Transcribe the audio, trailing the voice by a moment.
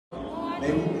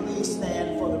May we please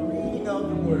stand for the reading of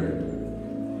the word.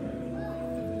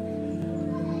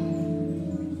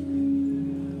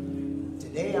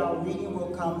 Today our reading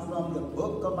will come from the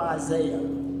book of Isaiah,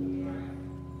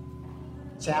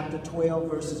 chapter 12,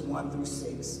 verses 1 through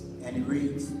 6, and it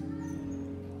reads,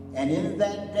 "And in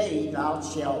that day thou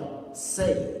shalt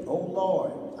say, O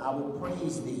Lord, I will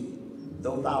praise thee,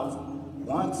 though thou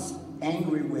once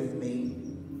angry with me,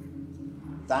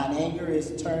 thine anger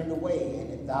is turned away,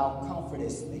 and thou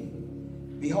comfortest me.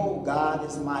 Behold, God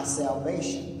is my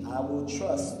salvation. I will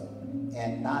trust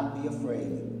and not be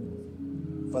afraid.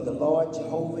 For the Lord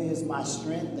Jehovah is my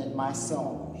strength and my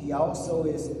song. He also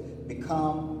is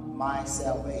become my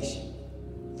salvation.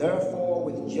 Therefore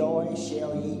with joy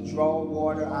shall ye draw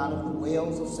water out of the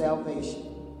wells of salvation.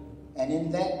 And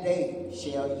in that day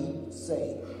shall ye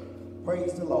say,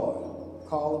 Praise the Lord.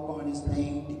 Call upon his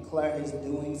name, declare his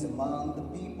doings among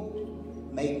the people,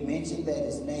 make mention that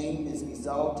his name is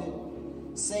exalted.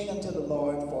 Sing unto the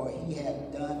Lord, for he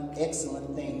hath done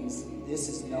excellent things. This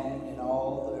is known in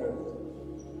all the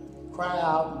earth. Cry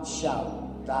out and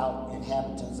shout, thou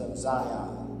inhabitants of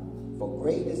Zion, for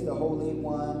great is the Holy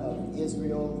One of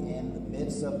Israel in the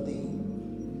midst of thee."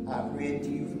 I've read to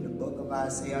you from the book of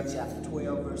Isaiah, chapter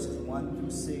 12, verses 1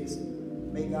 through 6.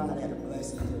 May God add a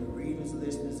blessing to the readers,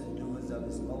 listeners, and doers of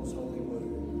his most holy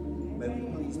word. May we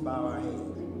please bow our heads.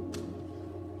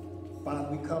 Father,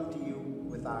 we come to you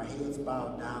with our heads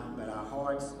bowed down, but our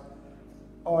hearts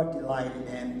are delighted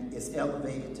and is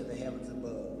elevated to the heavens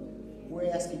above.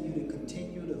 We're asking you to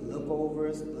continue to look over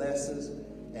us, bless us,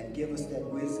 and give us that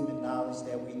wisdom and knowledge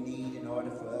that we need in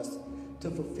order for us to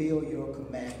fulfill your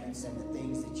commandments and the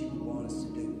things that you want us to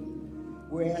do.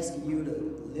 We're asking you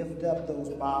to lift up those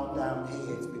bowed down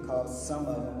heads, because some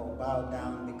of them are bowed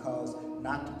down because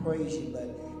not to praise you,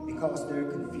 but because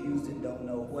they're confused and don't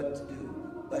know what to do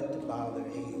but to bow their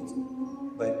heads.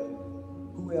 But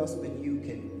who else but you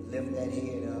can lift that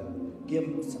head up, give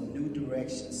them some new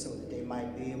direction so that they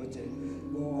might be able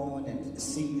to go on and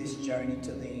see this journey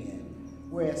to the end.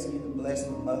 We're asking you to bless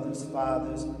the mothers,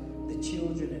 fathers, the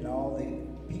children, and all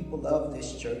the people of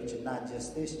this church, and not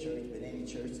just this church, but any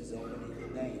church that's open in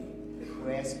your name.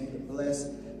 We're asking you to bless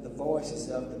the voices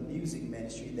of the music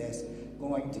ministry that's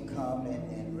going to come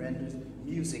and render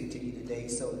music to you today,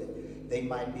 so that they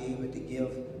might be able to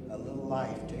give a little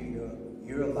life to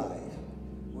your life.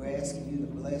 We're asking you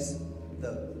to bless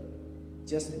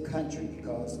just the country,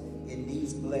 because it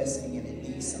needs blessing and it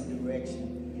needs some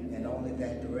direction, and only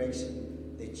that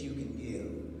direction that you can give.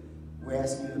 We're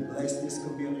asking you to bless this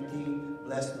community,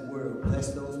 bless the world,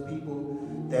 bless those people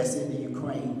that's in the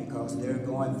Ukraine, because they're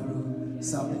going through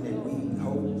something that we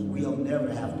hope we'll never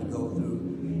have to go through,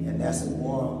 and that's a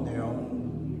war on their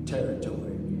own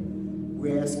territory.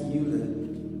 We're asking you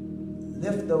to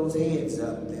lift those heads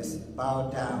up that's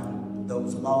bowed down,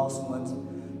 those lost ones,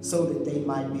 so that they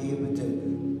might be able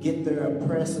to get their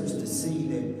oppressors to see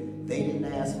that they didn't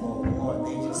ask for war,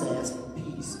 they just asked for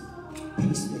peace,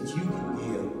 peace that you can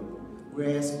give.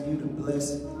 We're asking you to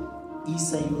bless East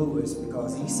St. Louis,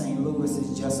 because East St. Louis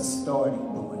is just a starting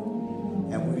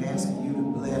point. And we're asking you to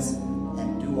bless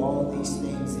and do all these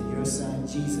things in your Son,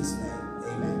 Jesus' name.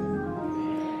 Amen.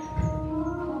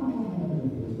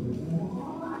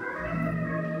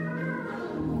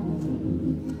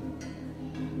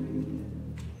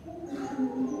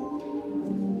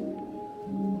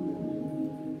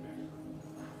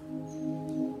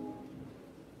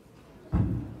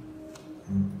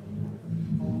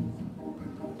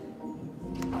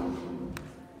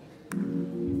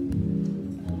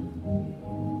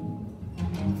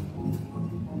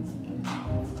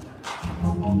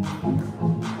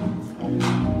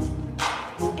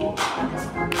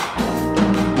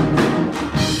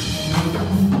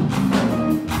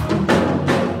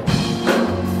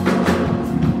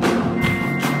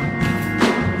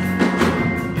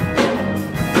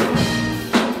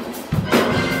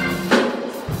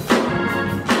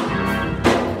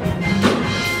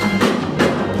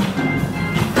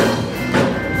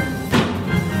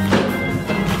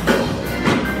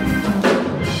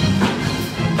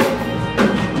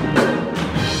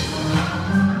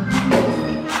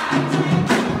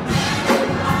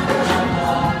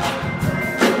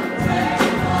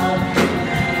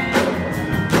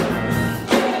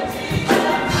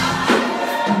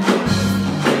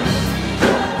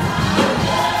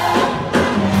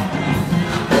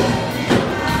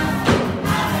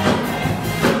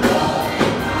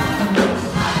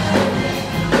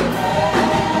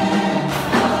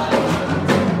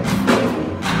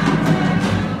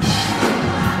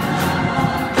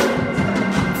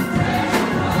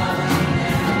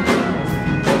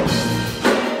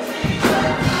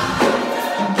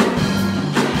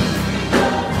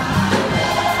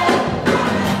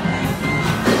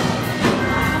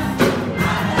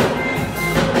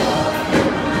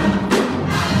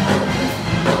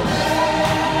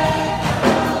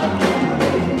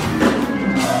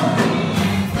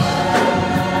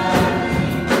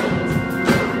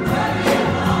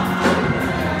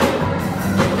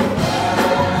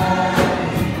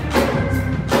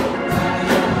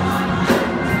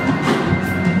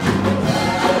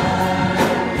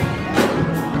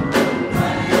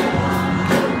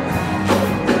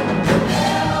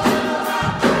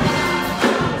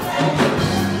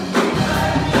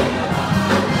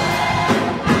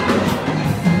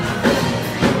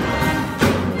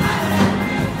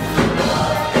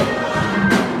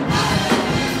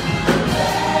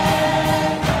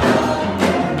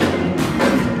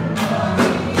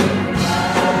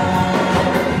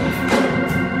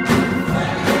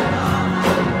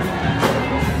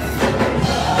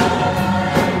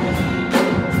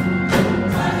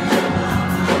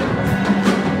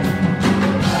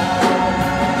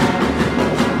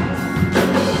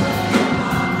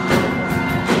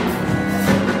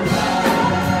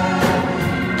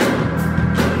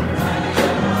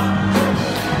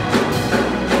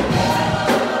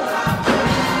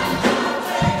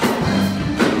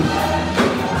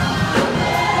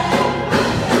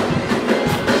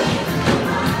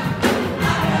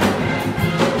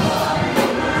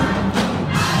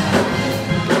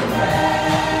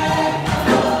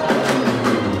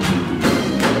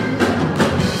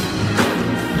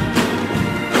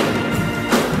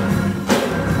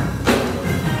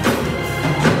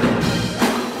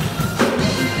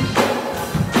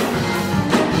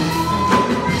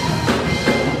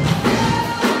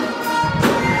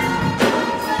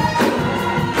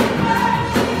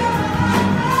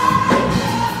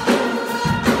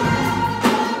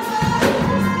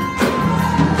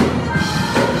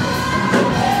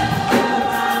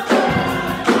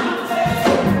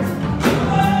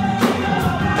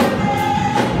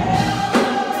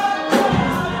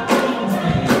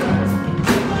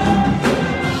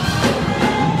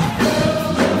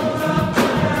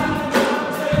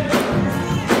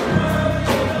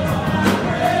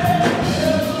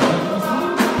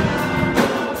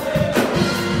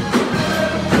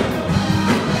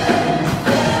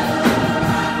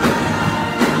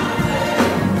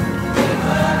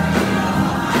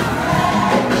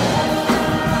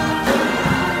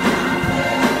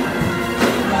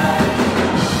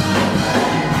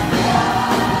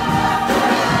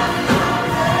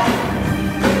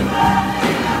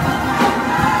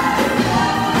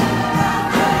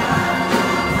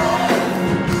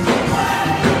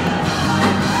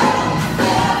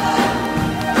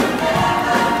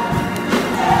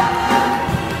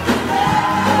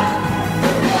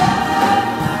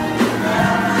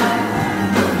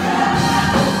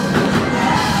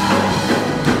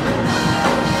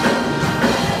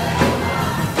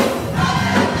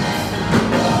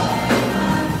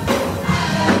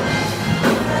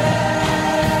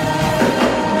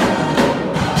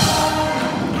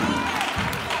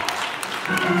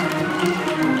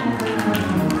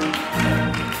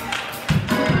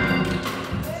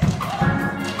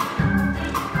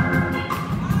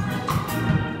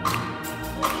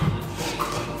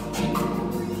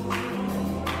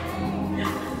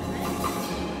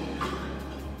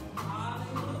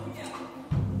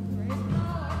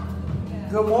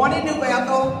 Good morning, New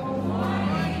Bethel.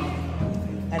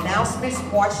 Announcements,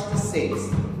 March the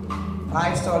 6th.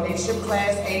 5-star leadership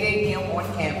class, 8 a.m. on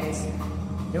campus.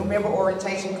 New member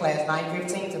orientation class,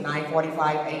 9:15 to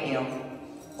 9:45 a.m.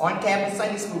 On-campus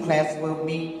Sunday school classes will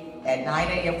meet at 9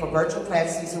 a.m. for virtual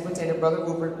classes. See Superintendent Brother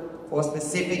Rupert for a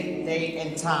specific date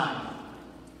and time.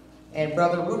 And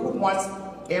Brother Rupert wants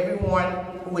everyone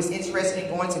who is interested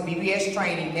in going to VBS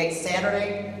training next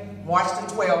Saturday, March the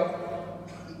 12th.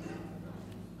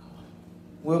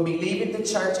 We'll be leaving the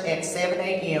church at 7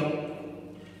 a.m.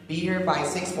 Be here by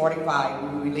 6:45. We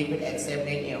will be leaving at 7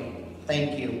 a.m.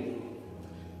 Thank you.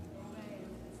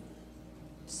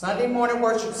 Sunday morning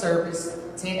worship service,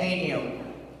 10 a.m.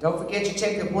 Don't forget to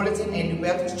check the bulletin and New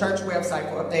Bethel's church website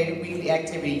for updated weekly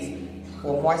activities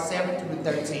for March 7th through the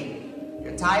 13th.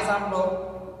 Your tithes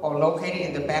envelope are located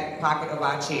in the back pocket of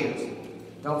our chairs.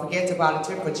 Don't forget to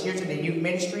volunteer for children and youth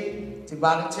ministry. To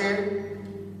volunteer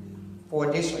for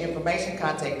additional information,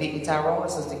 contact Deacon Tyrone or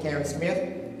Sister Karen Smith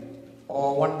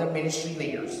or one of the ministry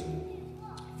leaders.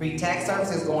 Free tax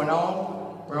service is going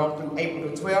on. We're on through April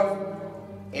the 12th.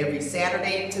 Every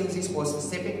Saturday and Tuesdays for a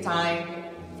specific time.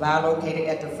 Flyer located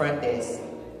at the front desk.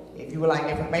 If you would like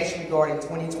information regarding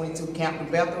 2022 Camp New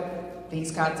Bethel,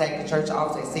 please contact the church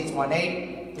office at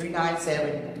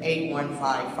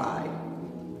 618-397-8155.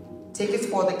 Tickets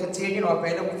for the Cotillion are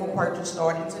available for purchase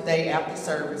starting today after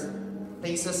service.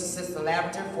 Please Sister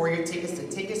Lavender for your tickets. The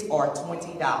tickets are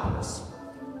 $20.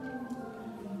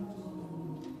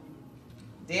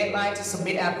 Deadline to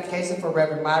submit application for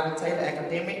Reverend Myron Taylor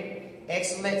Academic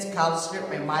Excellence Scholarship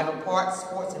and Minor Park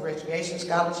Sports and Recreation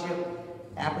Scholarship.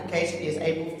 Application is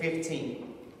April 15th.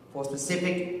 For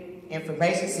specific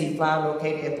information, see flyer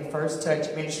located at the First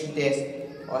Touch Ministry desk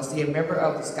or see a member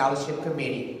of the scholarship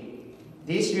committee.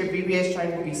 This year, VBS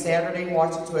training will be Saturday,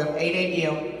 March 12, 8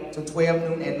 a.m. to 12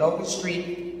 noon at Locust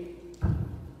Street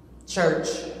Church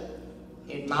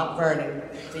in Mount Vernon.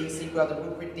 Please see Brother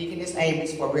Rupert Deaconess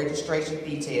Amos for registration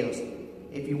details.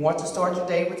 If you want to start your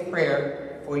day with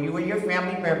prayer for you and your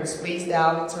family members, please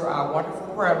dial into our wonderful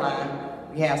prayer line.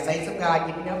 We have Saints of God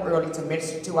getting up early to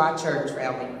minister to our church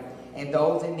family and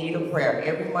those in need of prayer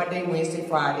every Monday, Wednesday,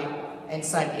 Friday, and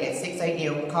Sunday at 6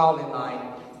 a.m. Call-in line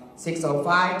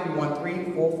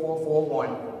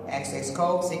 605-313-4441. Access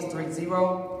code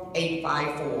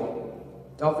 630-854.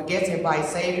 Don't forget to invite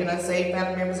saved and unsaved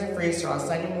family members and friends to our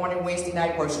Sunday morning, Wednesday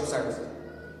night worship service.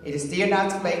 It is still not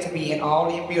too late to be in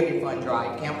All-In Building Fund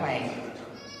Drive campaign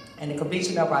and the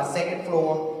completion of our second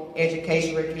floor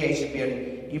education recreation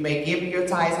building. You may give your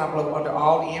tithes envelope under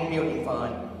All-In Building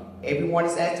Fund. Everyone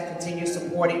is asked to continue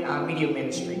supporting our media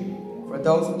ministry. For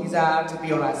those who desire to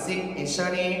be on our sick and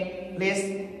shut-in list,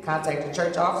 contact the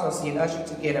church office or see an usher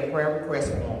to get a prayer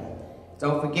request form.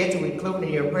 Don't forget to include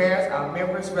in your prayers our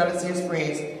members, relatives,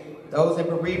 friends, those in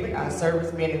bereavement, our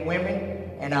servicemen and women,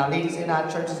 and our leaders in our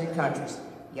churches and countries.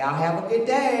 Y'all have a good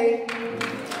day.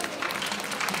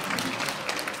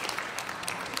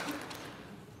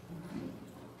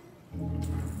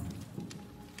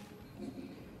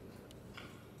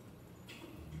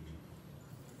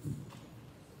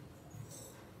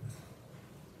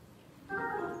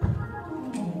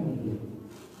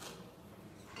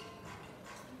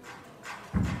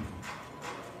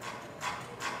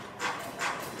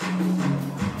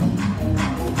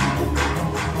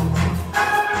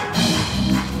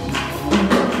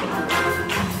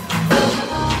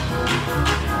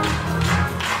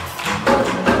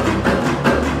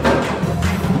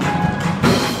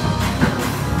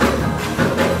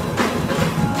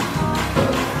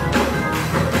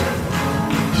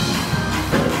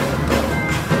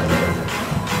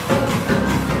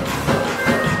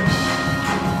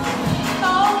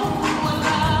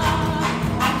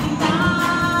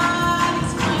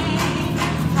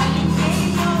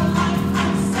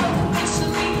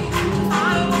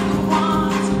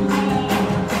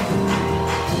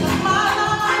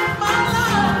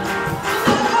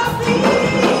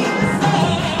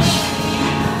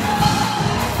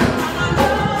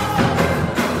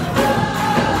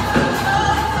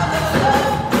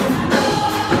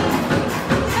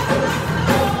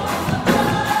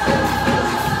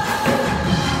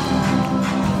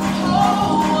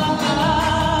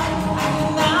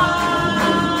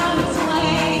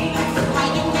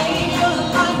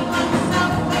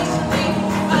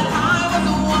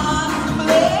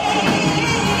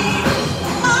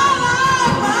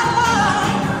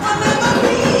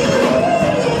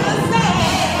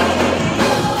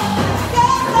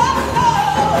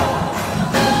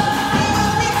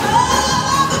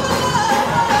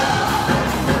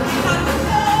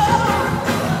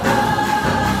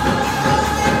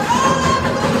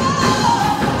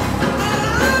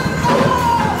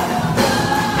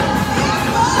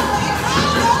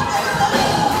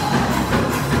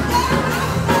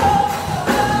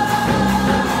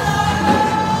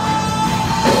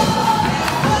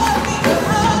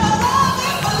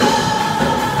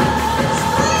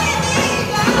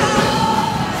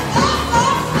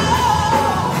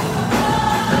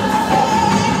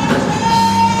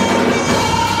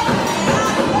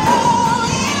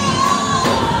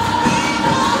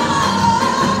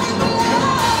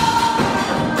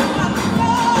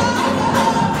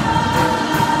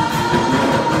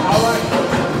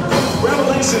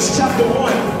 Ephesians chapter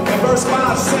 1 and verse 5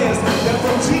 says that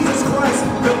from Jesus Christ,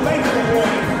 the faithful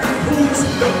one, who's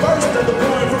the first of the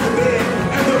born from the dead,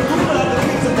 and the ruler of the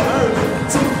kings of the earth,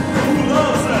 who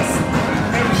loves us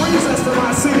and frees us from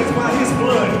our sins by his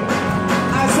blood.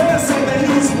 Isaiah said that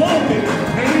he was wounded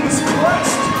and he was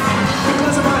crushed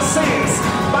because of our sins.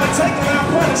 By taking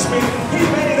our punishment, he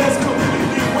made us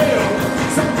completely well.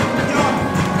 So, y'all,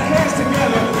 hands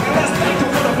together, and let's thank him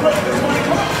for the blood this morning.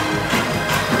 Come on.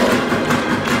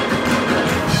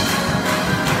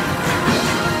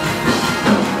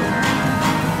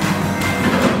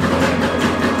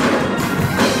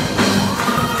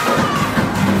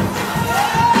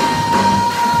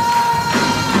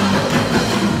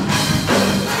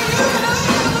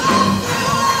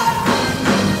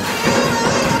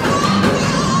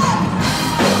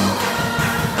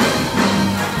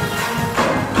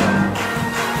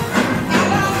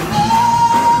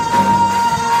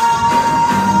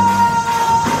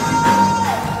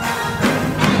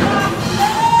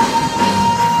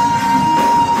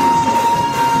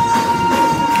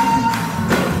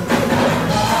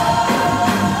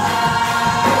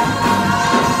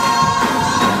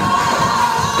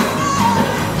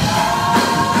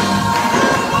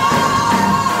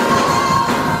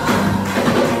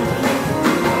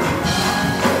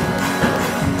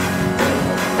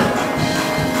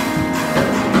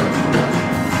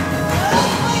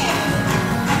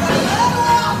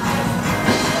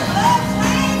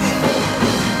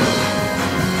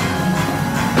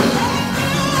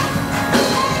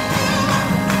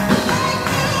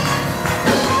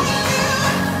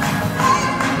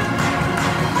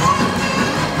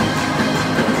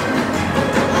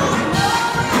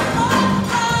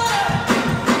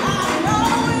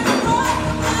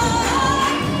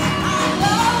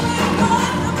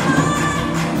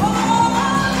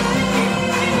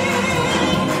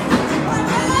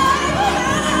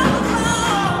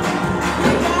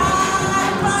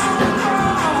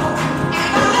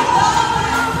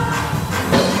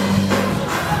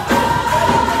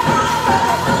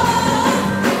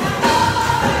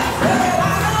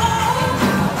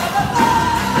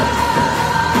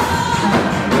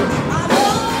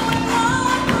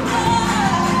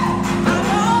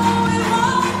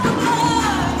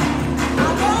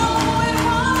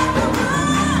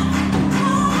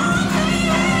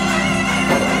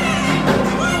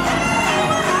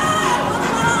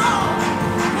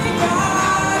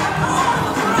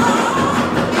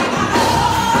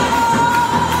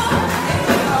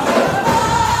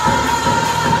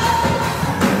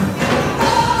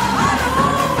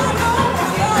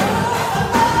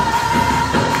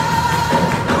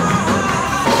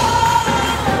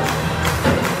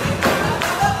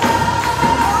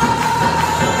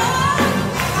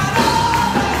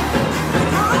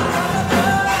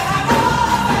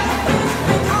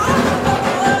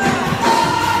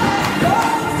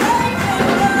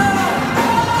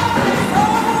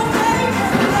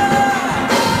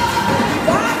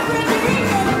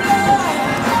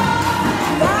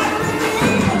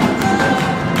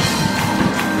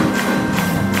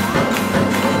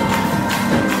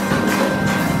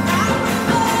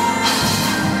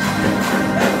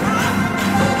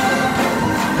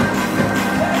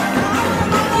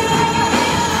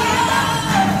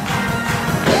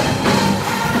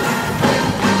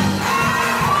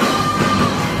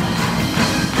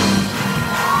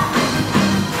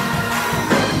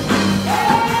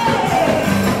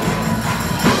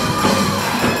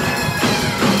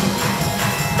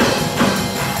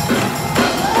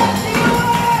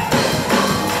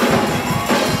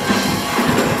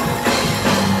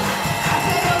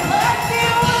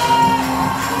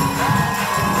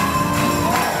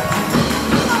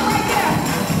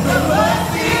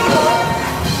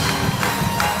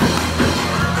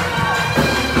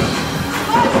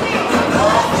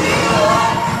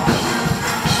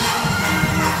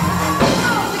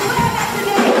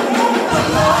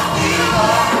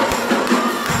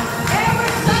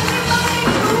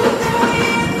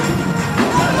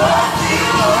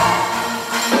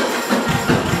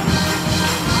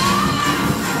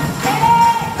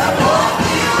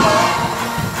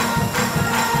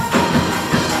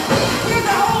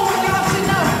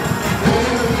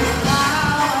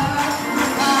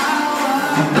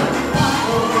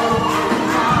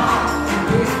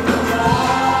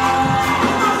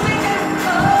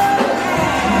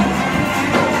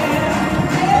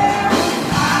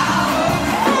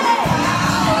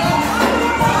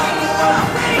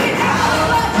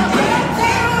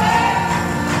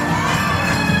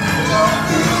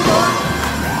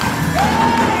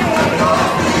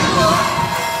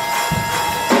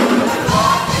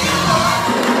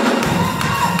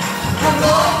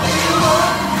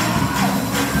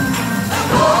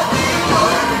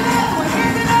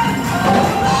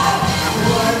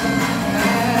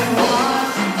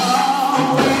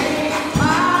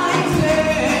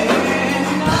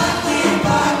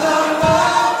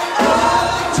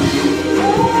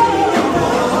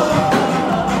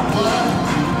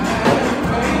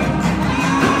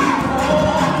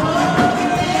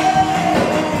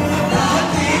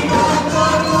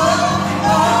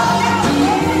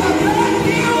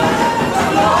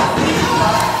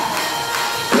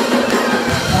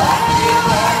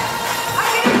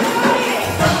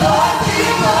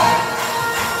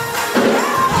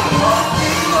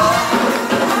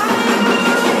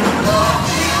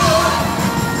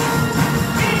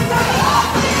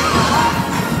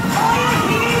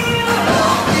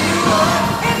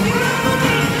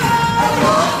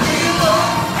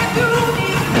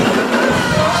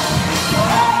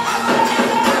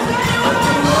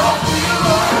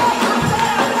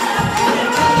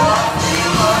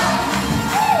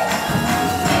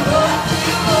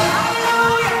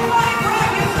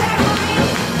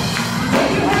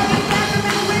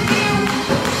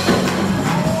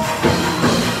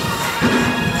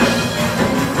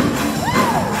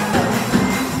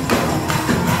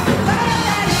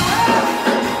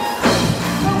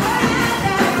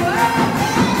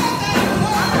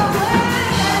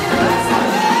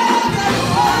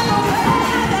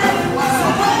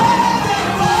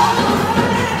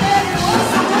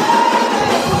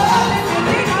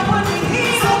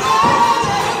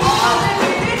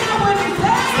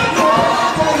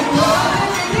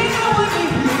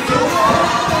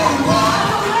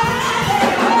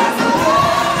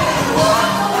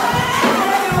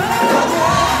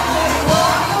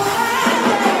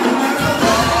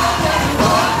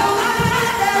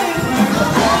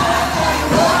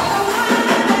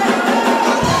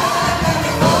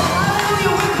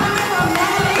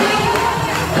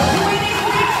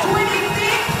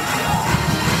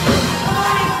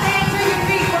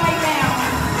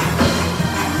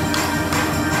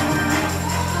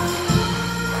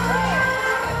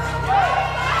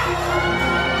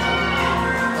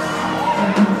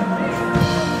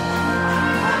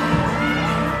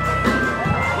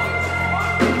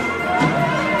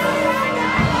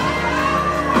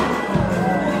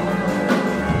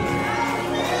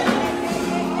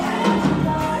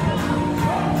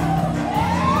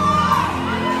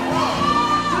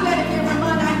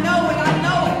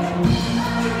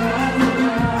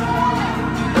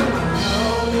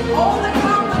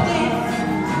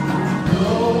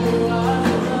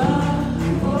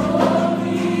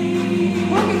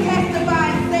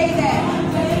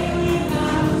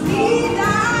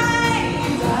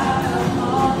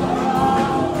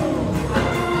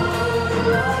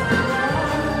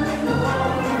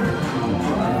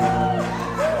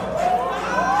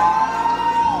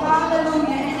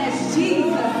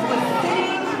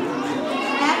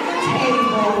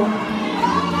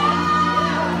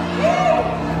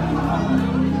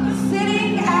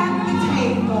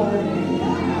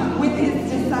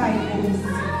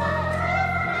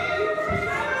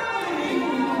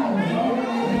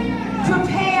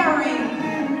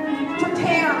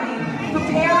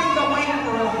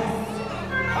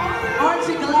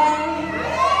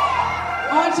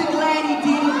 Aren't you glad he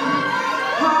did it?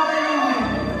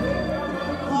 Hallelujah.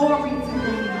 Glory to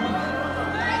God.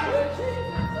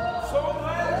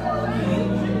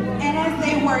 And as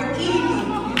they were eating,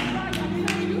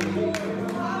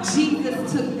 Jesus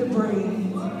took the bread.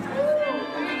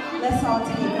 Let's all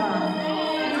take our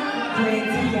bread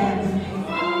together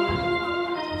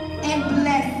and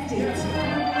blessed it.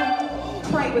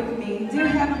 Pray with me. Dear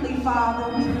Heavenly Father,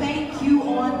 we thank you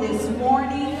on this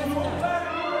morning.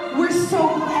 We're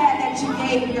so glad that you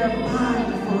gave your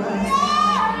body for us.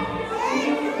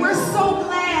 We're so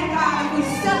glad, God, and we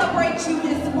celebrate you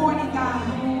this morning, God.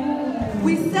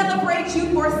 We celebrate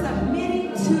you for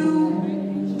submitting to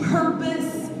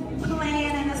purpose,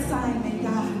 plan, and assignment,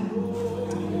 God.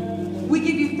 We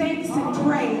give you thanks and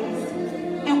praise,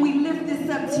 and we lift this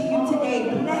up to you today,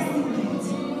 blessing it.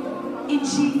 In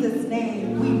Jesus'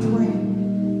 name we pray.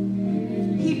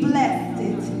 He blessed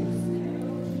it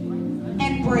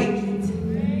and broke it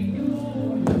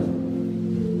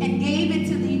and gave it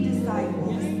to the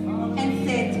disciples and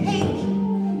said, take,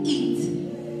 eat,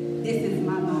 this is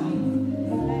my body.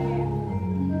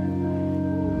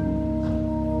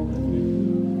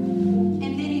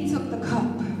 And then he took the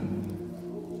cup.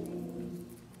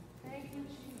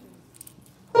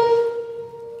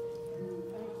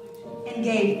 And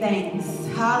gave thanks.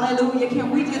 Hallelujah.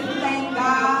 Can we just thank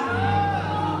God?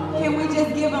 Can we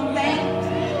just give him thanks?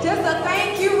 Just a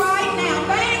thank you right now.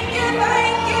 Thank you,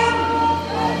 thank you.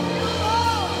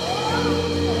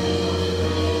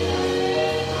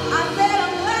 I said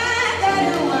I'm glad that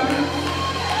it worked.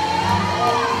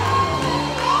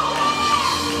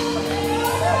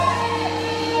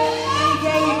 And he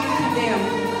gave it to them,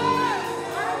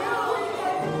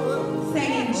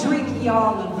 saying, drink ye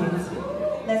all of it.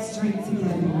 Let's drink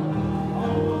together.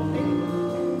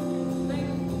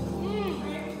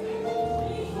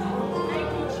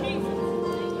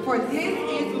 For this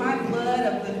is my blood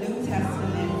of the New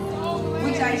Testament,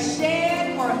 which I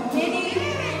shed for many,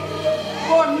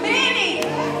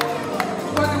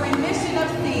 for the remission of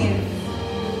sins.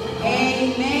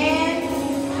 Amen.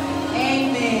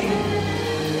 Amen.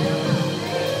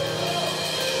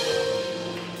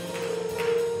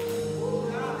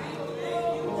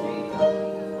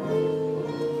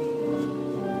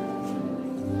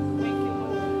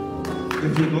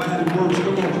 If you're glad it works,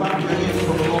 come on, clap your hands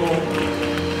for the Lord.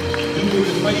 Do me a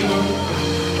favor.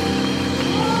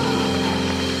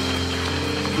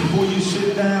 Before you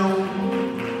sit down,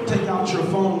 take out your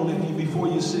phone. Before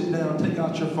you sit down, take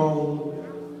out your phone.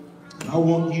 I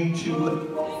want you to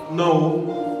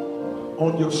know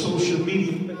on your social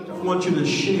media, I want you to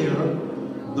share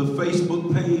the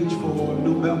Facebook page for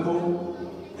New Bethel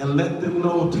and let them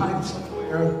know, type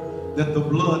somewhere, that the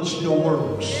blood still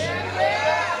works.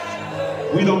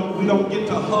 We don't get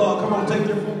to hug. Come on, take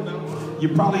your phone out. You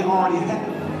probably already have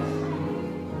it.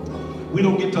 We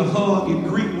don't get to hug and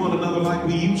greet one another like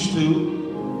we used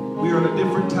to. We are in a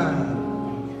different time.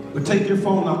 But take your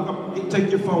phone out. Take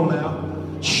your phone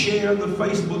out. Share the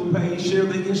Facebook page. Share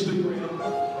the Instagram.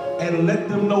 And let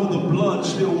them know the blood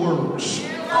still works.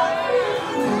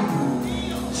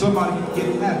 Somebody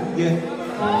get that. Yeah.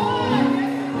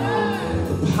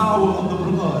 The power of the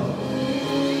blood.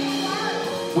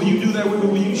 Will you do that with me?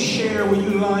 Will you share? Will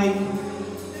you like?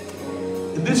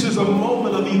 And this is a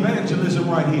moment of evangelism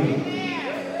right here.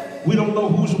 We don't know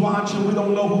who's watching. We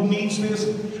don't know who needs this.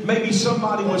 Maybe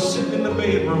somebody was sitting in the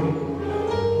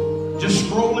bedroom, just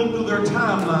scrolling through their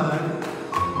timeline,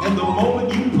 and the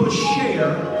moment you push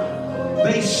share,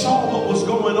 they saw what was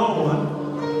going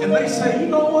on, and they say, you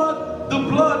know what? The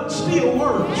blood still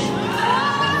works.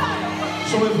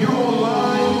 So if you're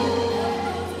online,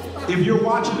 if you're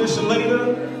watching this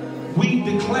later, we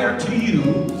declare to you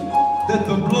that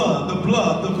the blood.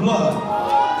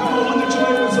 Come on, look at your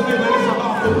neighbor and say, hey, it's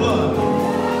about the blood.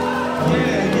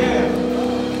 Yeah.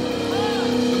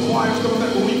 The choir's coming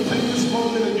back. Will you take this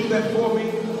moment and do that for me?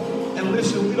 And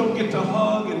listen, we don't get to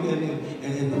hug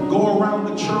and go around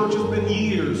the church. It's been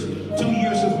years, 2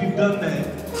 years since we've done that.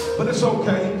 But it's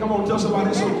okay. Come on, tell somebody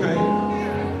it's okay.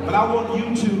 But I want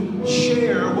you to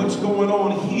share what's going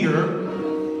on here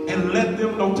and let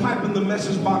them know. Type in the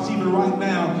message box even right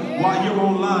now while you're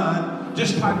online.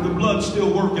 Just type the blood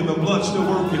still working, the blood still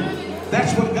working.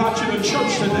 That's what got you to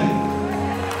church today.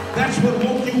 That's what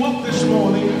woke you up this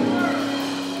morning.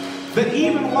 That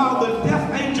even while the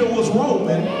death angel was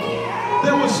roaming,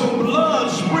 there was some blood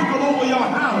sprinkled over your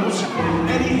house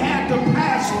and he had to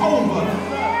pass over.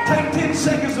 Take 10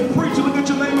 seconds to preach and look at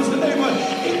your neighbor and say, neighbor,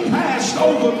 it passed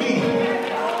over me.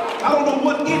 I don't know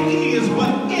what it is,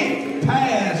 but it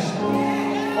passed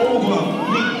over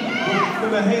me. We're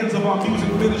in the hands of our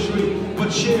music ministry,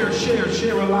 but share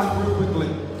a lot real quickly.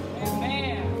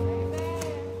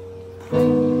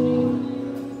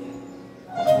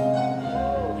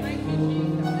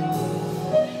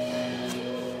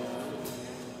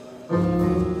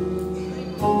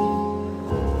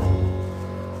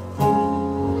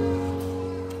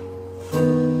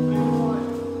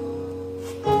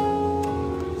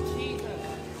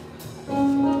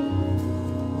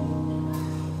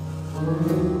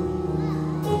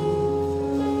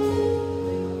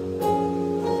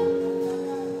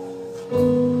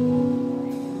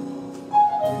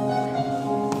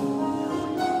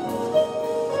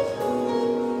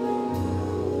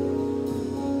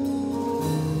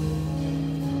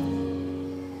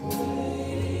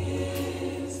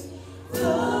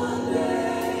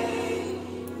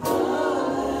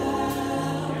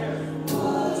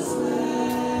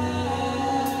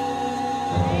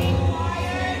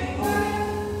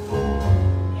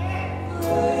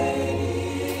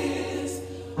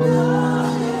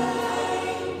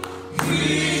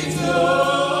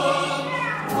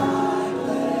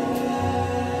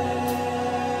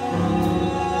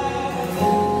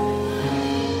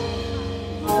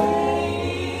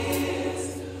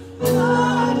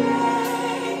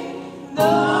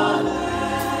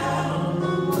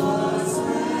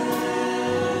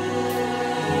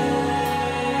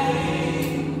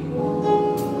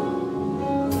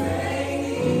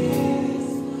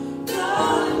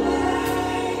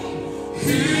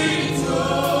 He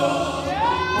took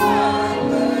my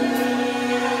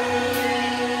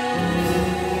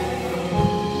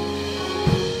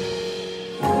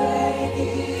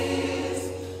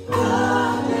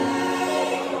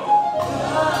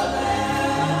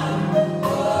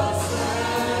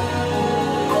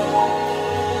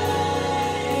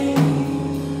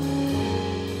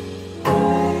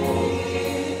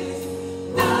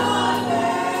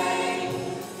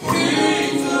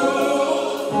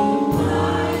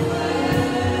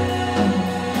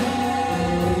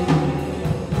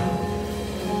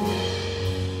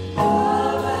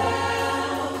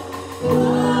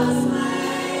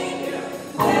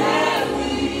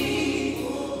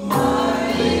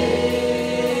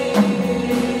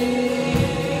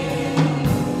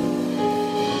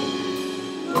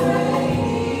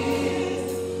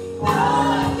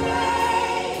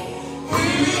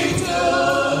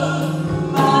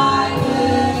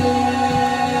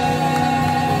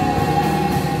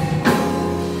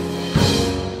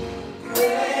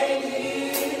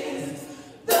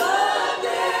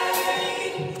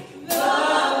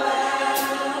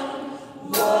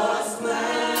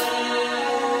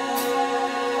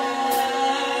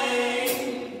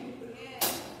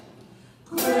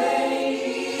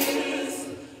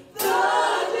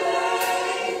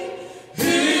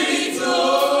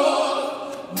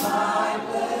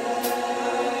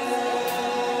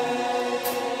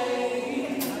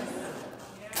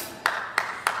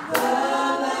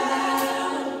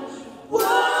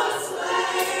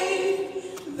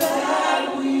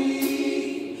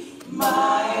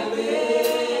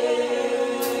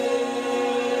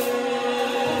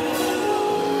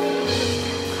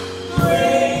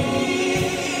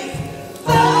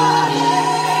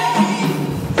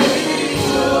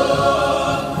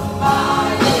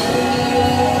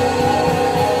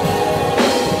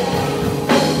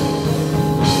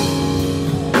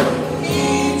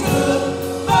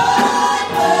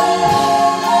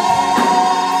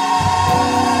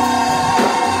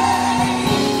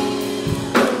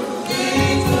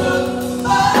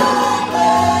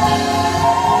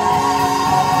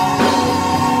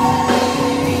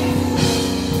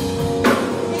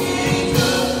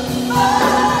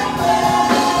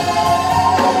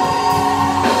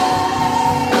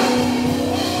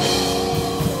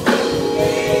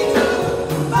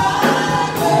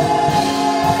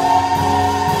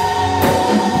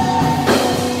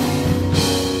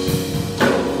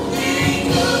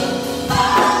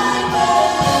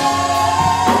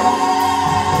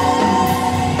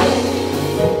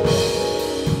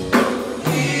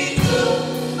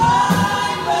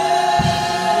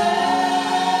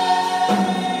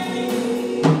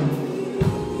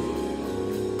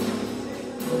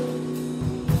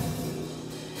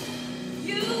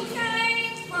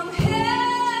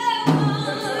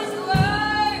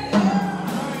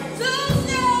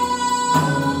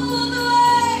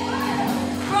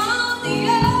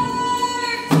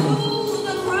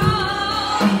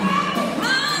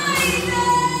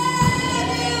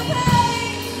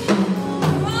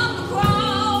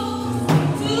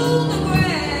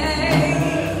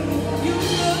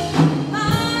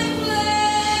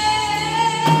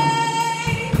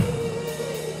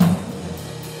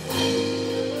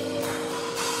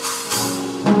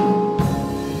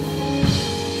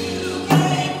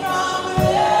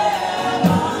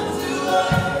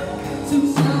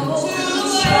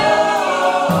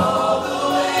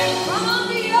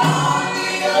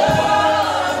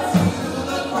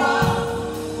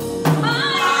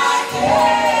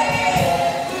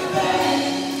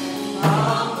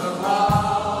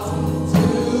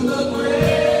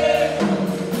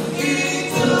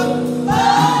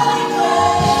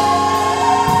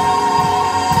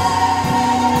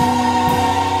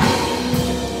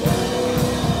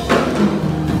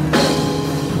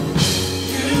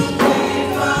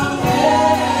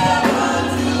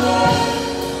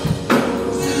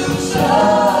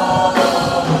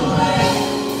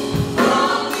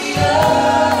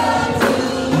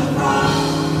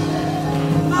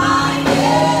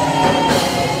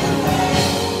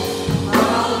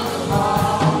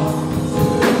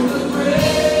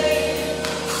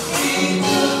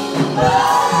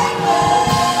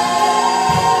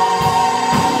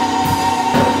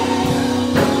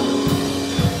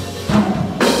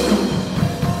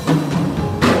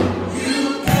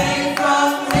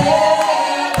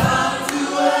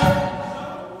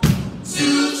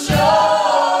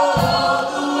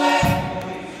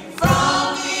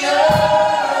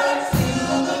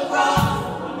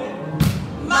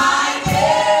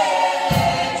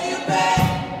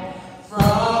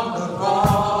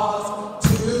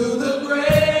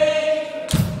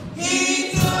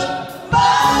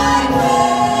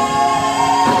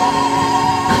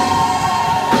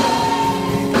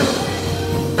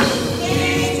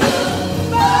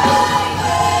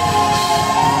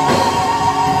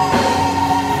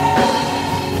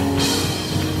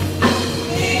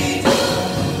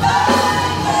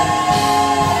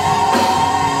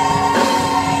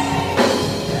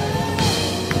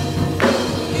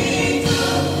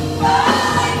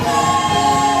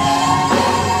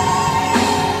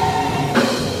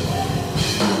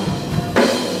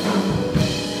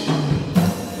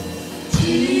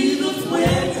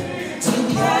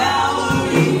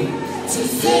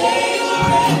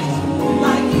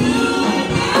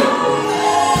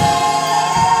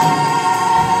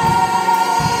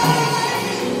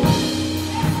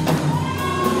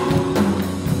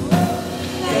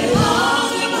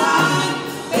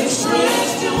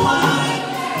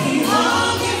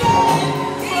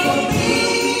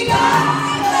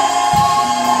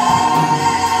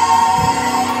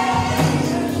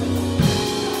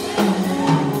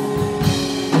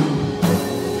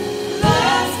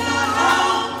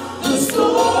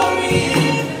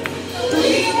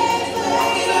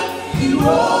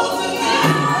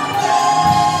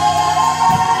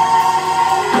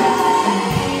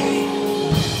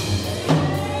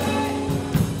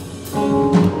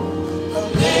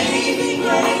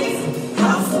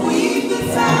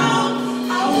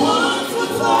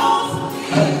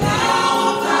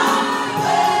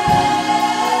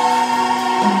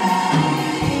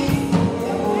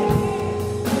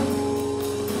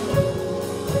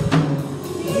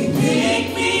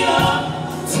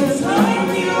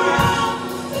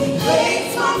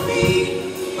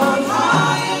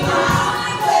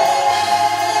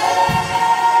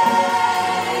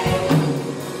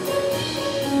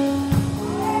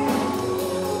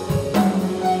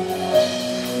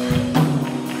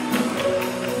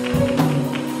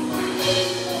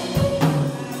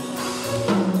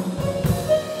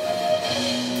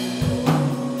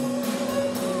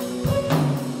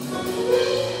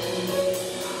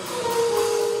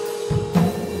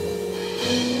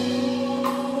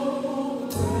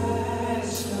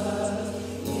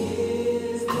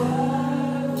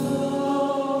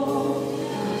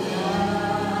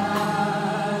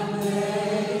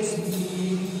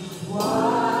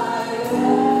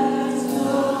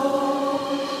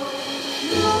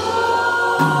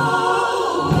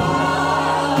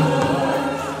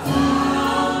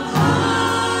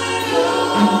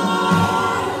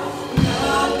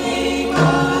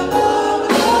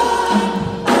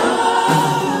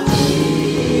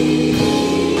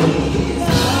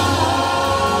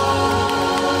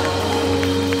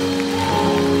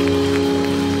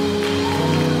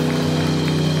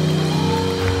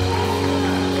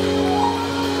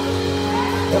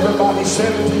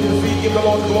standing to your feet. Give the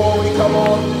Lord glory. Come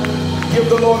on. Give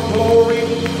the Lord glory.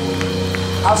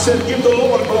 I said, give the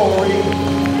Lord glory.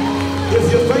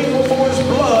 If you're thankful for his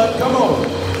blood, come on.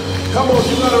 Come on,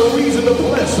 you got a reason to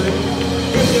bless him.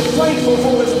 If you're thankful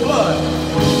for his blood.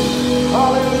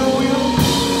 Hallelujah.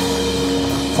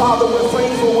 Father, we're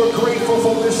thankful, we're grateful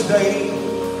for this day.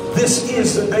 This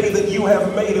is the day that you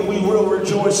have made, and we will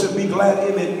rejoice and be glad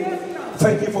in it.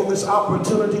 Thank you for this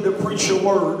opportunity to preach your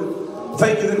word.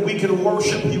 Thank you that we can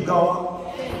worship you, God.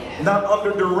 Not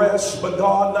under duress, but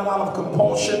God, not out of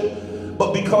compulsion,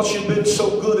 but because you've been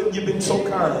so good and you've been so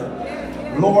kind.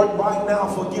 Lord, right now,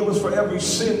 forgive us for every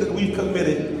sin that we've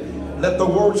committed. Let the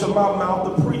words of my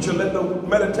mouth, the preacher, let the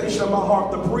meditation of my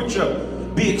heart, the preacher,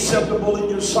 be acceptable in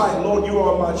your sight. Lord, you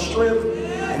are my strength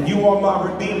and you are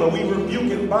my redeemer. We rebuke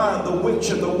and bind the witch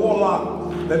and the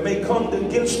warlock that may come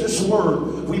against this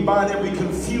word. We bind every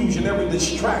confusion, every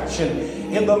distraction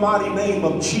in the mighty name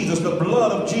of Jesus. The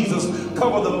blood of Jesus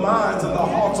cover the minds and the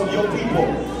hearts of your people.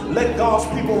 Let God's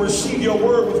people receive your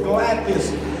word with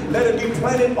gladness. Let it be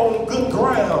planted on good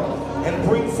ground and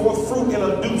bring forth fruit in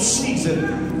a due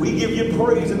season. We give you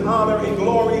praise and honor and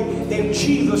glory in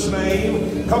Jesus'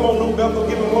 name. Come on, New Bethel,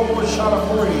 give him one more shout of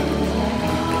praise.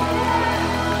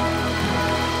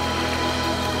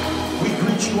 We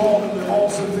greet you all in the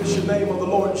all-sufficient name of the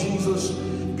Lord Jesus.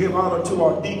 Give honor to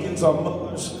our deacons, our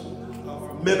mothers,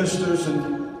 our ministers,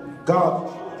 and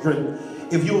God's children.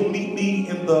 If you'll meet me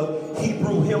in the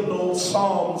Hebrew hymnal,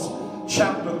 Psalms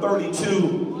chapter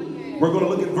 32, we're going to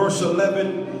look at verse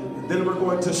 11. Then we're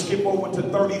going to skip over to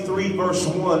 33, verse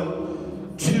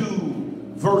 1. 2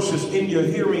 verses in your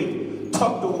hearing,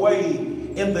 tucked away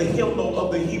in the hymnal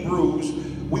of the Hebrews.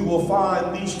 We will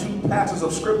find these two passages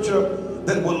of scripture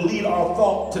that will lead our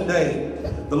thought today.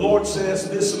 The Lord says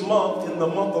this month, in the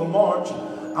month of March,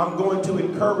 I'm going to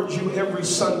encourage you every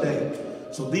Sunday.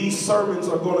 So these sermons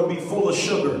are going to be full of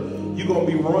sugar. You're going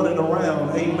to be running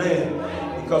around, amen,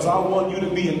 because I want you to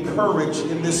be encouraged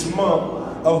in this month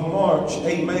of March,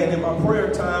 amen. In my prayer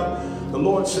time, the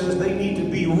Lord says they need to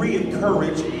be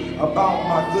re-encouraged about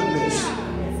my goodness.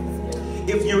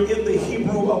 If you're in the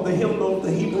Hebrew of the Hebrew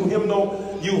hymnal,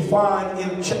 you'll find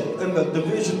in the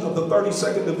division of the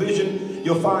 32nd division,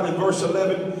 you'll find in verse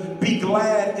 11, be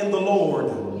glad in the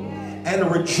Lord and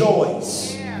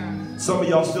rejoice. Some of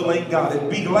y'all still ain't got it.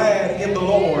 Be glad in the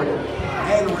Lord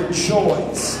and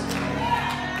rejoice,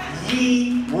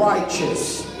 ye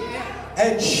righteous,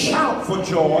 and shout for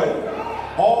joy,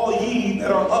 all ye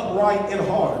that are upright in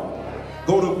heart.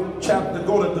 Go to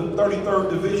the 33rd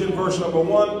division, verse number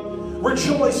 1.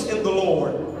 Rejoice in the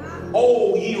Lord,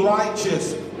 O ye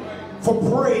righteous, for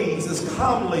praise is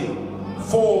comely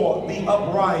for the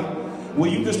upright.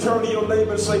 Will you just turn to your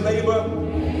neighbor and say, neighbor,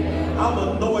 I'm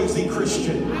a noisy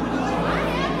Christian.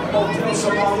 Come on, tell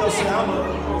somebody else, say, I'm a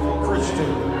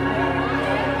Christian.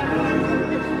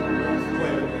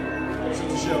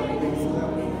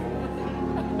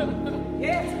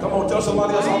 Come on, tell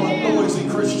somebody else, I'm a noisy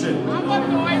Christian. I'm a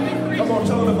noisy Christian. Come on,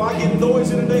 tell them if I get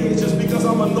noisy today, it's just because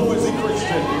I'm a noisy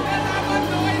Christian. In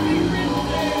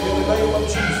the name of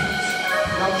Jesus.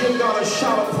 Now give God a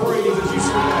shout of praise as you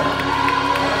sing that.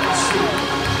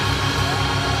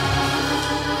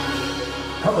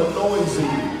 I'm a noisy.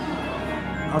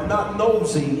 I'm not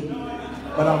nosy,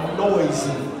 but I'm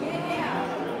noisy.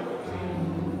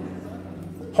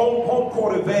 Home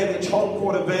court advantage.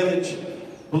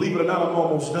 Believe it or not, I'm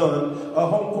almost done. A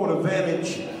home court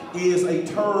advantage is a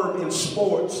term in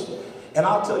sports. And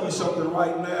I'll tell you something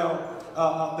right now,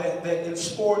 that in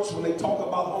sports, when they talk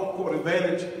about home court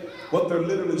advantage, what they're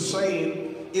literally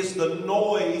saying is the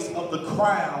noise of the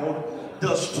crowd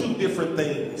does two different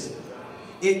things.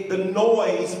 The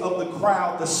noise of the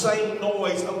crowd, the same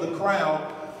noise of the crowd,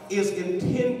 is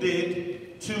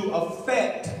intended to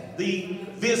affect the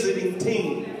visiting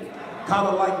team. Kind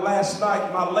of like last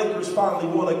night, my Lakers finally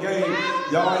won a game.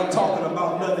 Y'all ain't talking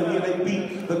about nothing here. They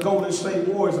beat the Golden State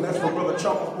Warriors, and that's for Brother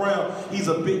Charles Brown. He's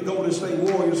a big Golden State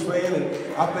Warriors fan, and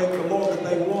I thank the Lord that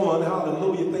they won.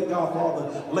 Hallelujah. Thank God for all the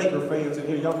Laker fans in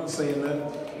here. Y'all keep saying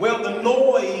that. Well, the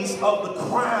noise of the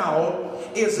crowd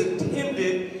is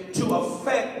intended to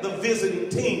affect the visiting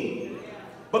team.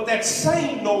 But that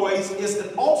same noise is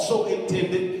also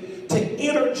intended to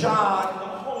energize the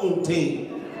home team.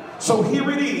 So here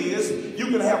it is,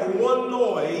 you can have one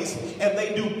noise and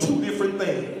they do two different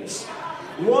things.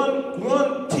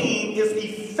 One team is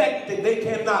affected, they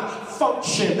cannot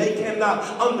function, they cannot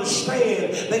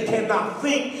understand, they cannot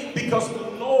think because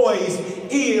the noise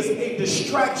is a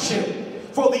distraction.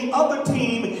 for the other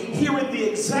team, hearing the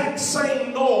exact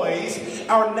same noise,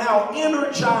 are now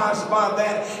energized by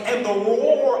that, and the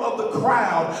roar of the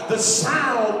crowd, the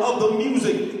sound of the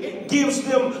music, it gives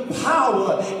them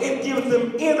power, it gives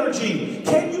them energy.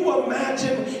 Can you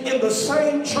imagine in the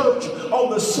same church, on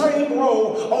the same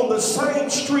road, on the same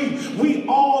street, we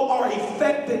all are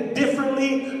affected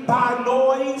differently by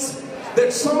noise?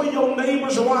 That some of your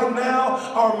neighbors right now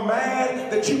are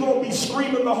mad that you're going to be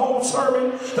screaming the whole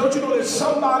sermon? Don't you know that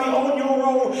somebody on your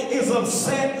road is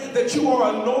upset that you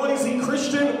are a noisy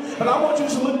Christian? And I want you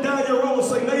to look down your road and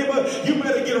say, neighbor, you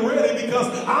better get ready because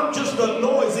I'm just a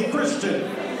noisy Christian.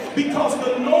 Because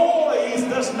the noise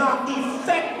does not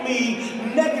affect me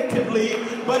negatively,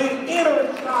 but it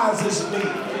energizes me.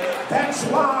 That's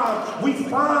why we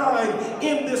find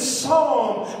in this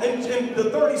psalm, in the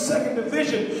 32nd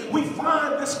division, we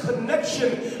find this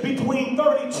connection between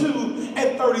 32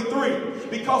 and 33.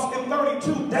 Because in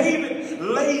 32, David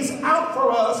lays out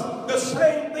for us the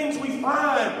same things we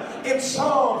find in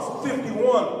Psalms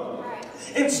 51.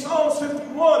 In Psalms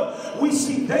 51, we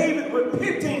see David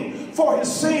repenting for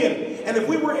his sin. And if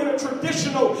we were in a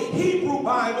traditional Hebrew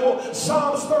Bible,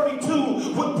 Psalms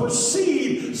 32 would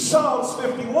precede Psalms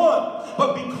 51.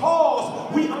 But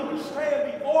because we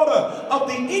understand the order of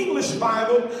the English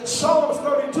Bible, Psalms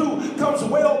 32 comes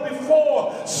well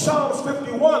before Psalms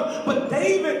 51. But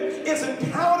David is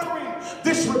encountering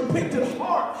this repentant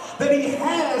heart that he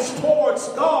has towards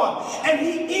God. And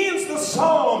he ends the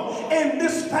psalm in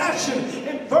this fashion.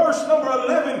 In verse number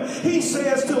 11, he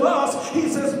says to us, he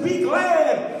says, be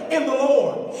glad in the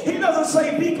Lord. He doesn't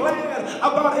say be glad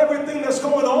about everything that's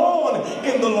going on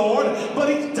in the Lord, but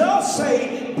he does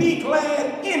say be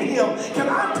glad in him. Can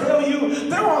I tell you,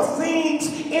 there are things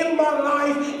in my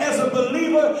life as a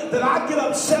believer that I get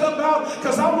upset about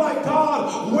because I'm like,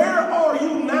 God, where are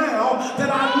you now that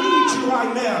I need you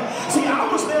right now? See,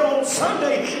 I was there on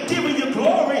Sunday giving you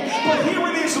glory, but here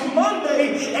it is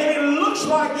Monday and it looks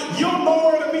like you're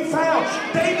nowhere to be found.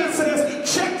 David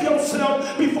says, check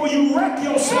yourself before you wreck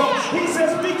yourself. He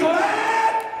says, be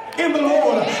glad in the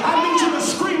Lord. I need you to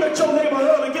scream at your neighbor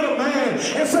early, get a man,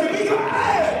 and say, be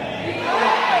glad. Be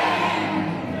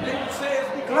glad. David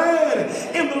says, be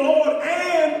glad in the Lord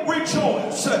and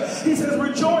rejoice. He says,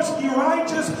 rejoice, ye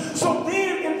righteous. So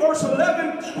then in verse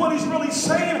 11, what he's really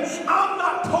saying, I'm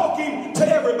not talking to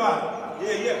everybody.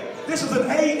 This is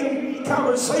an A and B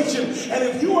conversation. And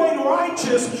if you ain't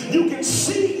righteous, you can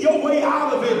see your way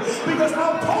out of it. Because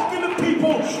I'm talking to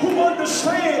people who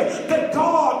understand that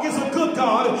God is a good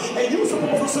God. And you're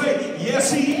supposed to say,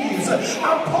 yes, he is.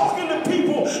 I'm talking to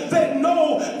people that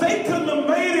know they couldn't have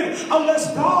made it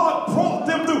unless God brought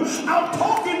them through. I'm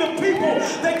talking to people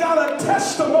that got a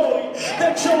testimony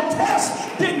that your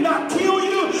test did not kill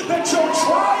you, that your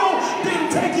trial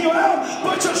didn't take you out,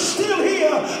 but you're still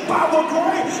here by the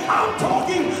grace. I'm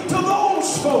talking to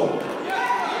those folk.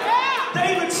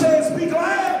 David says, be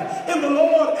glad in the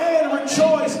Lord and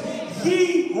rejoice,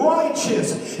 ye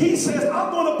righteous. He says,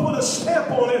 I'm going to put a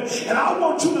stamp on it, and I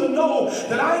want you to know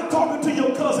that I ain't talking to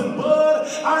your cousin Bud,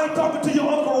 I ain't talking to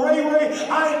your Uncle Ray Ray,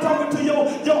 I ain't talking to your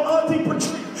Auntie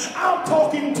Patricia. I'm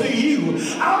talking to you.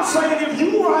 I'm saying if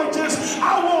you're righteous,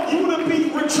 I want you to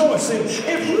be rejoicing.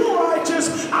 If you're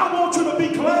righteous, I want you to be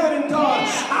glad in God.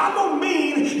 I don't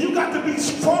mean you got to be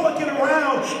frolicking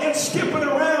around and skipping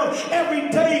around every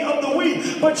day of the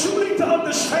week, but you need to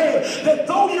understand that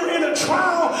though you're in a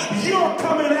trial, you're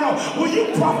coming out. Will you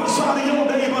prophesy to your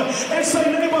neighbor and say,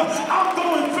 neighbor, I'm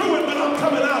going through it, but I'm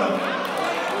coming out of it.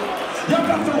 Y'all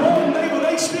got the wrong neighbor,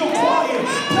 they still quiet.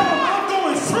 Tell them I'm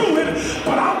going through it,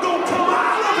 but I'm going to come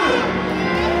out of it.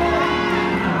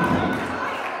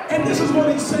 And this is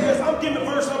what he says. I'm getting to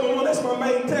verse number 1. That's my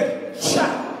main text.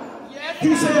 Shout.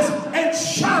 He says, and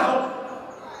shout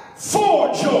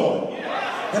for joy.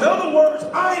 In other words,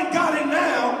 I ain't got it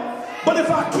now, but if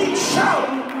I keep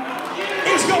shouting,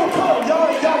 it's going to come.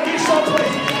 Y'all get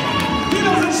someplace. He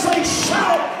doesn't say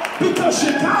shout because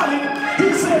you got it.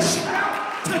 He says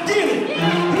shout to get it.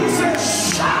 He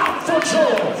says shout for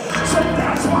joy. So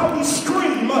that's why we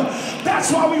scream.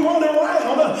 That's why we run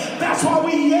around. That's why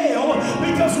we yell,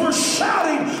 because we're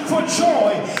shouting for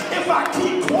joy. If I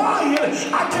keep quiet,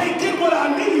 I can't get what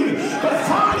I need. But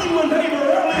find you a neighbor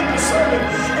early in the sermon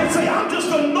and say, I'm just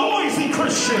a noisy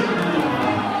Christian.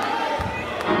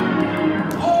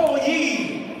 All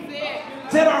ye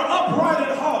that are upright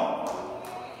at heart.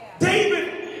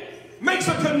 David makes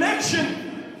a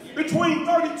connection between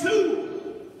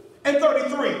 32 and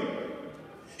 33.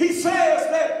 He says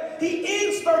that he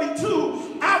ends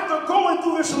 32 after going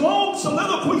through this long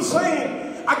soliloquy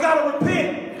saying, I got to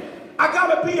repent. I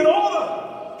got to be in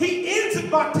order. He ends it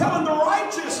by telling the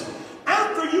righteous and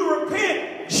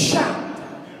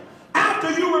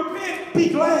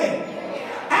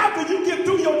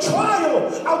your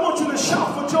trial, I want you to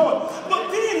shout for joy.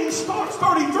 But then he starts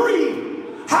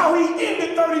 33, how he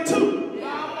ended 32.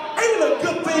 Ain't it a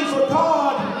good thing for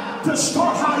God to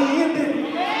start how he ended?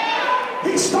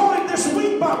 He started this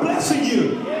week by blessing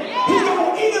you. He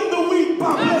gonna end the week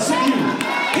by blessing you.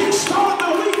 He started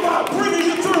the week by bringing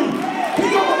you through. He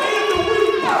gonna end the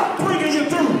week by bringing you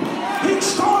through. He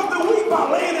started the week by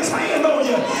laying his hand on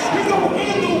you. He gonna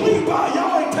end the week by,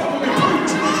 y'all ain't telling me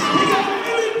preach. He gonna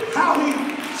end it how he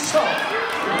started.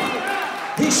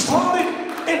 He started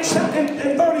in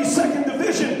 32nd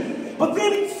division, but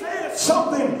then he said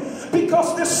something,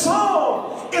 because this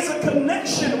song is a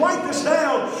connection. Write this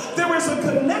down. There is a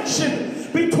connection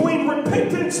between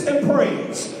repentance and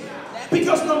praise.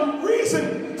 Because the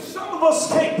reason some of us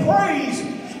can't praise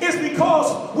is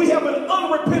because we have an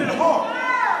unrepentant heart.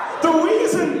 The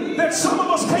reason that some of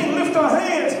us can't lift our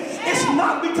hands is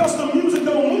not because the music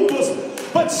don't move us,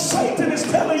 but Satan is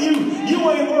telling you,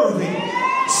 you ain't worthy.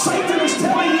 Satan is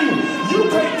telling you, you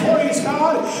can't praise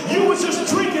God. You was just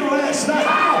drinking last night.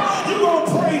 How you gonna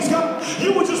praise God?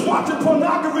 You were just watching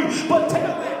pornography. But tell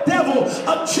that devil,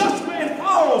 a just man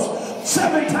falls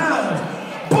 7 times,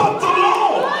 but the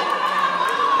Lord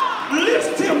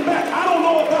lift him back. I don't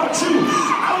know about you.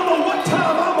 I don't know what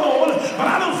time I'm on, but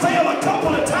I done failed a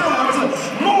couple of times,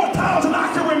 more times than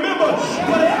I can remember.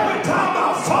 But every time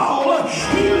I fall,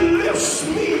 he lifts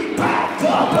me back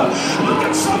up. Look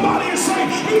at somebody and say,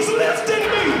 he's lifting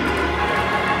me.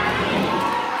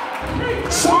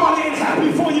 Somebody ain't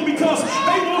happy for you because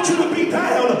they want you to be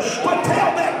down. But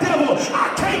tell that devil,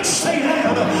 I can't stay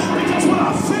down. Because when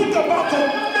I think about the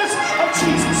goodness of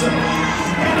Jesus and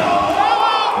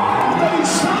that he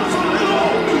shines a little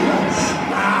on me,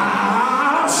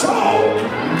 my soul.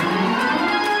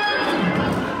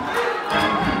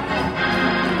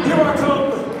 Here I come.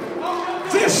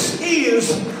 This is,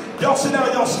 y'all sit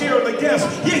down, y'all scared of the guests.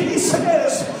 Yeah, he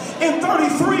says in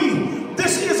 33,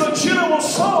 this is a general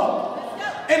song.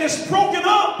 And it's broken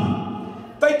up.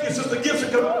 Thank you, Sister Gibson,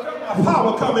 because my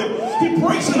power coming. He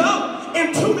breaks it up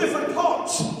in 2 different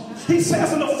parts. He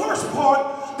says in the first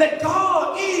part that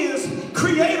God is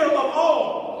creator of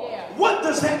all. Yeah. What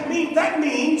does that mean? That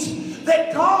means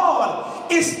that God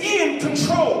is in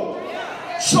control.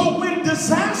 Yeah. So when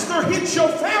disaster hits your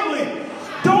family,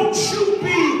 don't you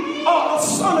be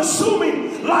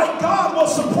unassuming like God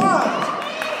was surprised.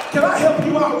 Can I help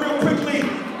you out real quickly?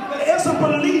 As a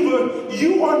believer,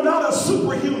 you are not a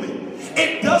superhuman.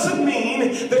 It doesn't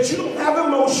mean that you don't have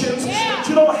emotions, that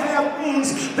you don't have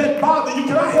things that bother you.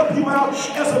 Can I help you out?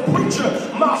 As a preacher,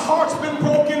 my heart's been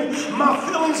broken, my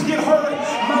feelings get hurt,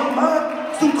 my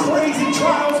mind through crazy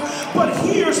trials. But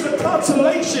here's the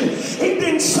consolation. He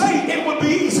didn't say it would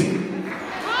be easy,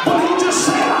 but he just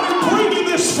said, I didn't bring you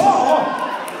this far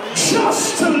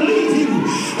just to leave you.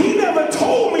 He never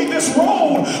told me this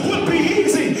road would be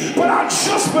easy, but I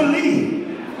just believe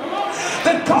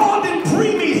that God didn't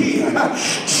bring me here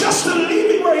just to leave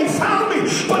me where he found me,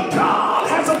 but God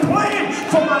has a plan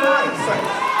for my life.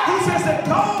 He says that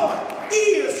God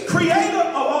is creator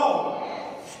of all,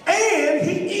 and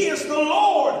he is the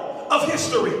Lord of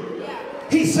history.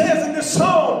 He says in this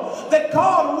song that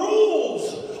God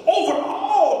rules over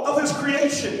all of his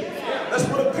creation. Let's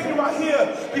put a pin right here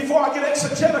before I get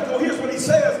exegetical. Here's what he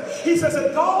says. He says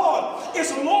that God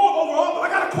is Lord over all. But I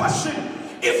got a question.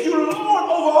 If you're Lord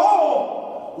over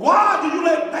all, why do you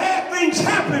let bad things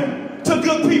happen to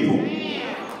good people?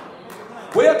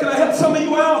 Well, can I help some of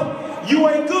you out? You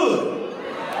ain't good.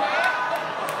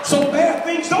 So bad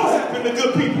things don't happen to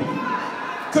good people.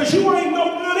 Because you ain't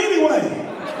no good anyway.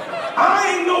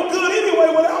 I ain't no good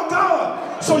anyway without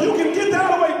God. So you can get that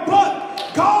out of the way. But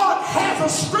God has a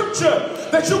scripture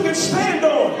that you can stand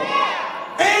on.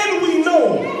 And we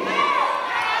know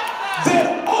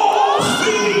that all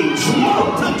things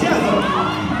work together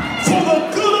for the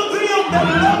good of them that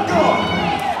love God.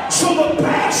 So the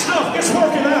bad stuff is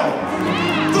working out.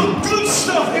 The good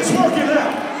stuff is working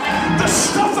out. The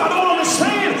stuff I don't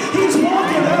understand, he's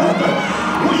working out.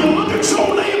 When you look at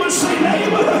your neighbor and say,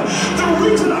 neighbor, the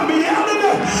reason I be out in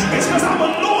there is because I'm a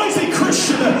noisy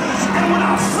Christian. And when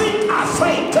I think, I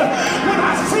faint. When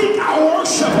I think, I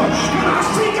worship. When I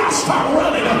think, I start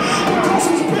running. Because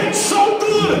he's been so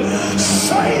good.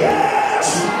 Say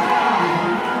yes.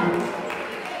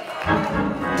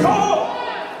 God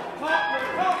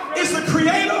is the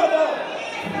creator of all.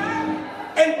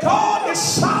 And God is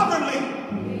sovereignly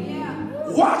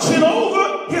watching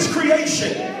over his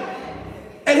creation.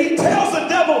 And he tells the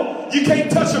devil, you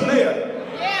can't touch him there.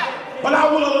 But I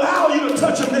will allow you to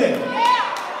touch him there.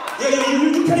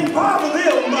 You can't bother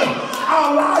them, but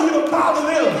I'll allow you to bother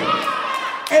them.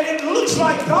 And it looks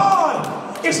like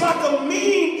God is like a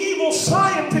mean, evil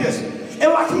scientist,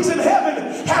 and like he's in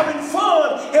heaven having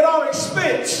fun at our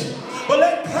expense. But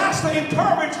let Pastor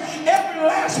encourage every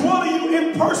last one of you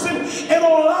in person and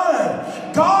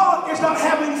online. God is not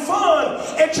having fun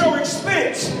at your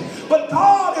expense, but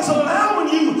God is allowing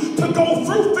you to go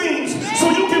through things so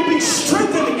you can be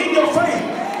strengthened in your faith.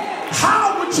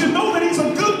 How would you know that he's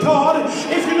a good God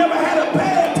if you never had a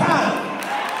bad time?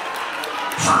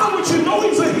 How would you know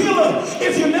he's a healer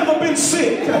if you've never been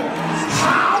sick?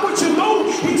 How would you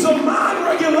know he's a mind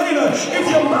regulator if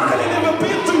your mind ain't never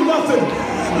been through nothing?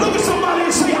 Look at somebody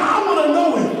and say, I want to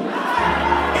know him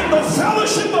in the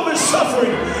fellowship of his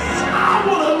suffering. I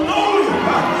want to know him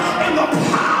in the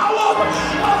power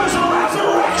of his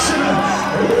resurrection.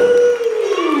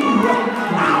 Ooh,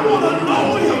 I want to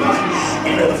know him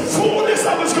in the fullness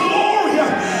of his glory.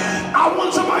 I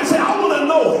want somebody to say, I want to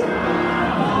know him.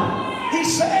 He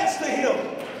says to him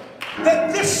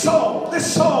that this psalm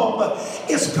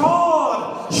is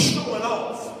God showing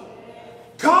off.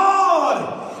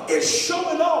 God is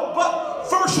showing off. But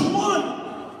verse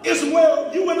 1 is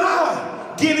where you and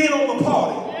I get in on the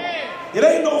party. It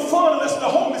ain't no fun unless the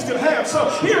homies can have. So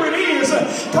here it is.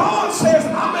 God says,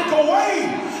 I make a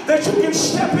way that you can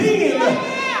step in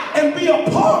and be a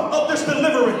part of this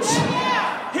deliverance.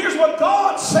 Here's what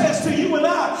God says to you and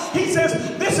I. He says,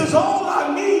 this is all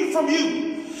I need from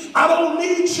you. I don't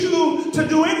need you to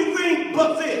do anything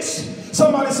but this.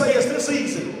 Somebody say, is this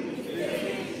easy?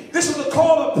 This is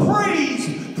called a praise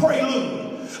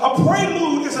prelude. A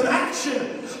prelude is an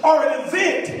action or an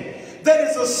event that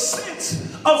is a sense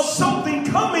of something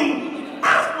coming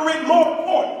after it more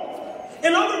important.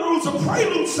 In other words, a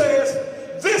prelude says,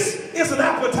 this is an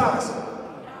appetizer.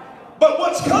 But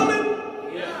what's coming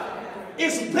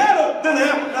is better than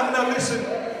appetizer. Now listen,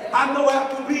 I know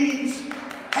Applebee's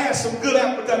has some good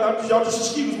appetizers. Y'all just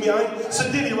excuse me, I ain't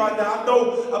sedity right now. I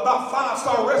know about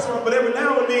 5-star restaurants, but every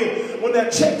now and then, when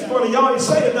that check's funny, y'all ain't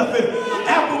saying nothing.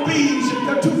 Applebee's,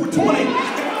 they're 2 for $20.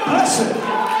 Bless it.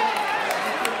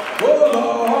 Oh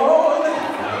Lord.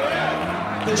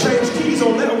 They changed keys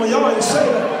on that one. Y'all ain't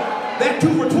saying that. That 2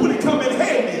 for $20 come in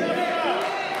handy.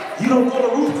 You don't go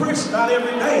to Ruth Chris, not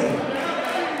every day.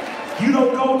 You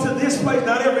don't go to this place,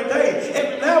 not every day.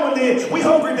 Every now and then, we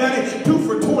hungry, Daddy. 2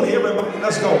 for $20, everybody.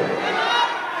 Let's go.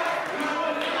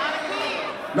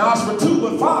 Now it's for 2,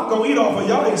 but 5 go eat off of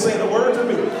y'all. Ain't saying a word to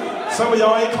me. Some of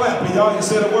y'all ain't clapping. Y'all ain't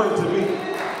saying a word to me.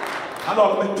 I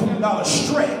know to make $2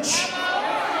 stretch.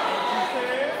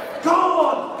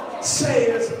 God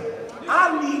says,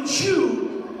 I need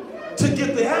you to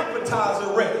get the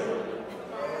appetizer ready.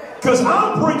 Because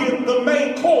I'm bringing the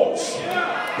main course.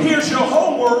 Here's your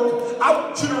homework. I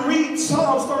want you to read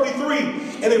Psalms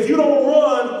 33. And if you don't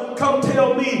run, come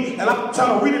tell me. And I'm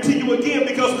trying to read it to you again,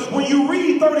 because when you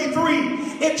read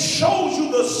 33, it shows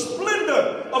you the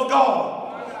splendor of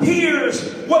God.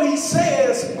 Here's what he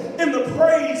says in the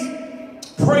praise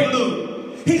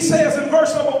prelude. He says in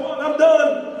verse number 1, I'm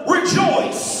done.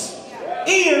 Rejoice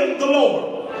in the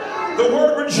Lord. The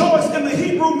word rejoice in the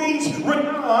Hebrew means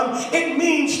renan. It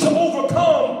means to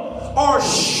overcome or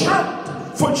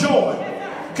shout for joy.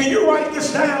 Can you write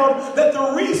this down? That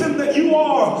the reason that you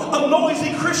are a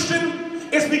noisy Christian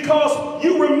is because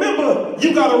you remember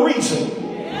you got a reason.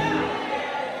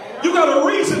 You got a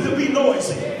reason to be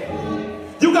noisy.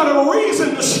 You got a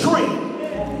reason to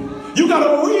scream. You got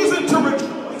a reason to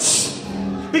rejoice.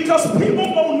 Because people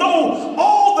don't know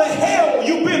all the hell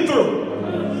you've been through.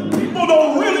 People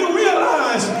don't really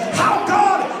realize how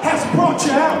God has brought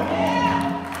you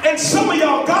out. And some of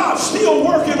y'all, God's still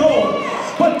working on.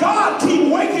 But God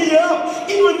keep waking you up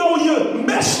even though you're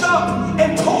messed up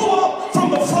and tore up from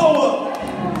the floor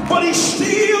up. But he's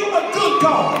still a good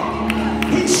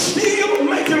God. He's still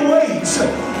making ways.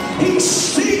 He's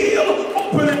still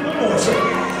opening doors.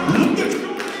 Look at you.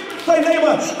 Say,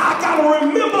 neighbor, I gotta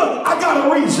remember I got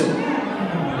a reason.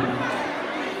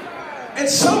 And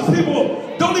some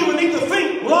people don't even need to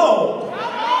think long.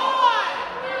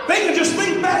 They can just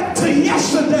think back to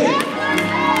yesterday.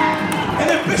 And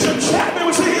then Bishop Chapman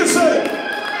was here and say,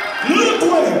 look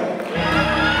where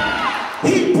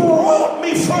he brought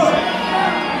me from.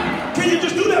 Can you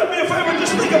just do that me a favor?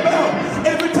 Just think about, and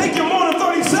if it take you more than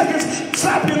 30 seconds,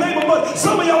 slap your neighbor, but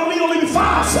some of y'all need only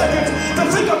 5 seconds to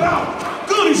think about how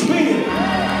good he's been,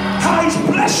 how he's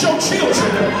blessed your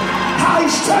children, how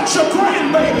he's touched your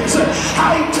grandbabies,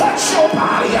 how he touched your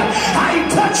body, how he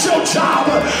touched your job.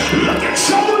 Look at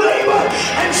your neighbor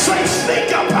and say, think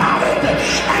about it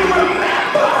and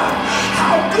remember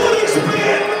how good he's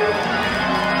been.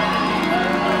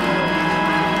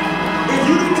 If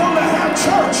you didn't come to have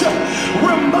church,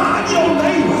 remind your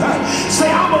neighbor.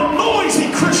 Say, I'm a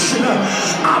noisy Christian.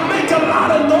 I make a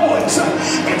lot of noise.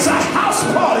 It's a house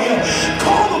party.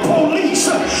 Call the police.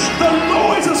 The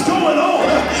noise is going on.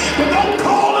 But don't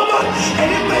call them.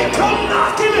 And if they come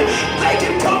knocking, they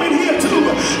can come in here too.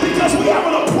 Because we're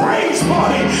having a praise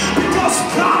party. Because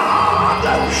God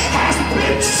has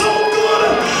been so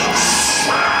good.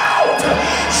 Shout!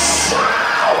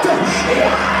 Shout!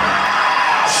 Yeah!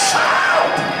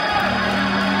 Shout!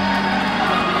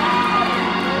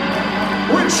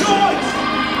 Rejoice!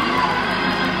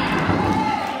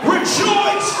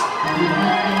 Rejoice!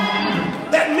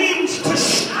 That means to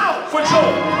shout for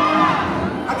joy.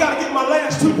 I gotta get my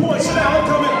last 2 points now. I'm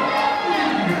coming.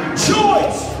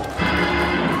 Rejoice!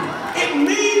 It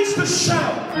means to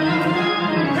shout.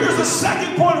 Here's the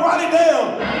second point. Write it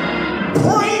down.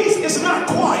 Praise is not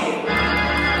quiet.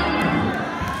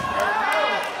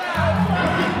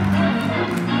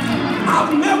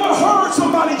 I've never heard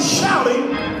somebody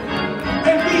shouting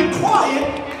and being quiet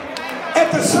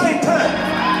at the same time.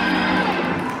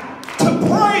 To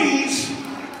praise,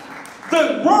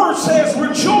 the word says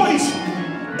rejoice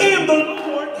in the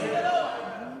Lord.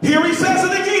 Here he says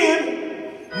it again.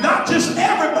 Not just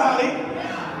everybody,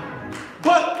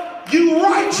 but you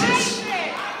righteous,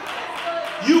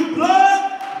 you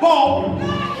blood-bought,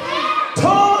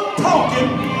 tongue-talking,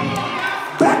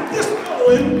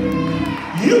 Baptist-going,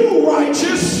 you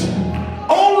righteous,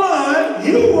 online,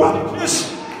 you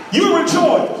righteous, you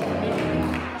rejoice.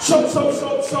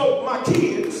 So my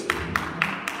kids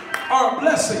are a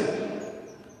blessing.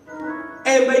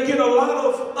 And they get a lot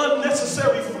of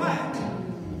unnecessary flack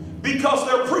because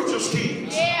they're preacher's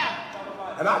kids.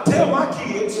 Yeah. And I tell my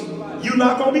kids, you're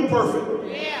not going to be perfect.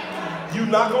 Yeah. You're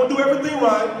not going to do everything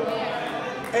right.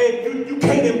 Yeah. And you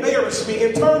can't embarrass me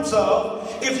in terms of,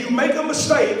 if you make a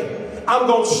mistake, I'm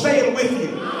going to stand with you.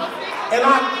 And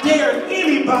I dare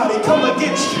anybody come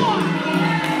against you.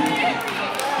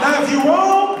 Now, if you're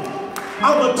wrong,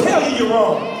 I'm going to tell you you're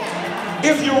wrong.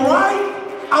 If you're right,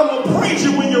 I'm going to praise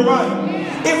you when you're right.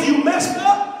 If you messed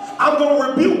up, I'm going to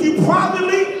rebuke you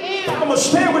privately. I'm going to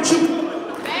stand with you.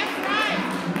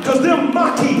 Because they're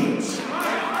my kids.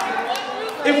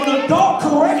 If an adult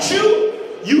corrects you,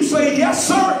 you say, yes,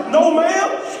 sir, no, ma'am.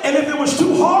 And if it was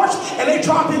too harsh and they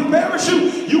tried to embarrass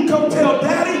you, you come tell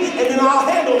daddy and then I'll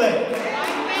handle that.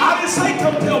 I didn't say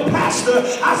come tell pastor.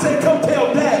 I said come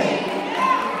tell daddy.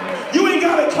 You ain't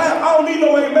got to clap. I don't need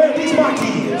no amen. These are my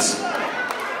kids.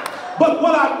 But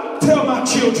what I tell my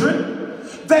children,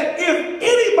 that if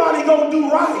anybody gonna do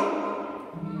right,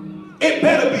 it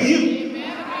better be you.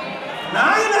 Now,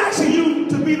 I ain't asking you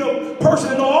to be the person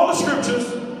that know all the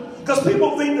scriptures, because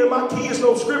people think that my kids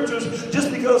know scriptures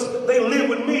just because they live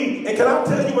with me. And can I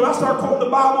tell you, when I start quoting the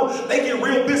Bible, they get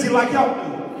real busy like y'all do.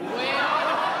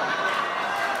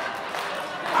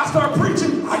 I start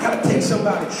preaching, I gotta take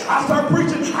somebody. I start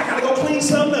preaching, I gotta go clean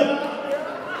something up.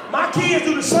 My kids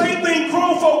do the same thing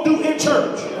grown folk do in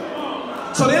church.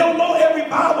 So they don't know every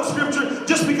Bible scripture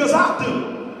just because I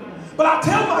do. But I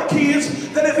tell my kids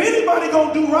that if anybody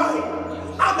gonna do right,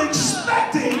 I'm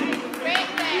expecting you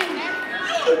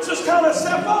to just kind of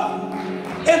step up.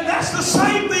 And that's the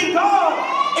same thing God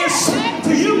is saying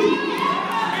to you.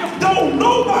 If don't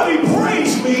nobody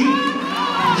praise me,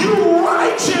 you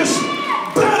righteous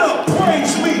better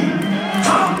praise me.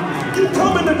 How you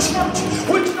come into church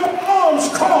with your arms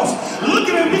crossed,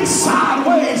 looking at me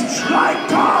sideways like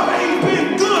God ain't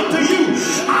been good to you.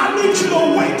 I need you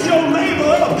to wake your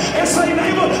neighbor up and say,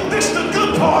 neighbor, this is the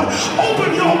good part.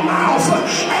 Open your mouth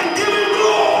and give him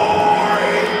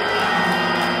glory.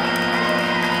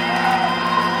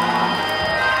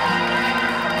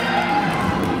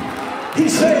 He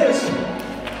says,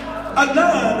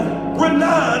 Anan,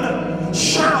 Renan,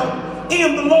 shout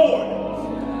in the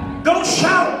Lord. Don't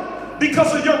shout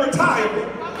because of your retirement.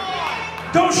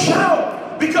 Don't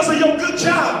shout because of your good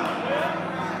job.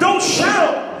 Don't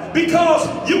shout because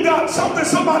you got something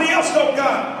somebody else don't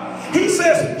got. He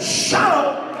says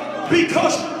shout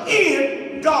because you're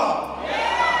in God.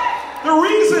 The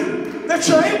reason that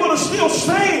you're able to still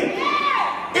stand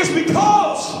is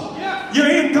because you're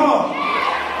in God.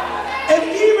 And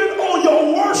even on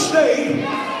your worst day,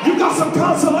 you got some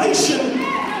consolation.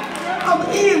 I'm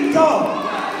in God.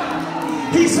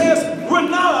 He says,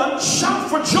 Renan, shout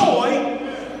for joy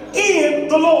in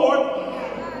the Lord.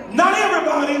 Not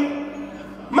everybody,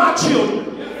 my children.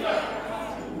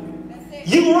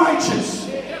 You righteous.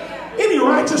 Any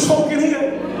righteous folk in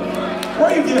here?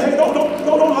 Wave your hand.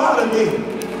 Don't lie to me.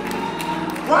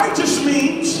 Righteous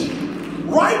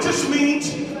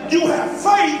means you have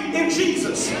faith in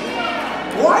Jesus.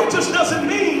 Righteous doesn't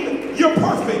mean you're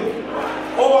perfect.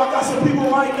 Oh, I got some people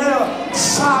right now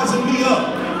sizing me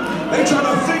up. They trying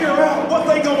to figure out what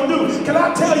they gonna do. Can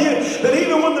I tell you that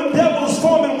even when the devil is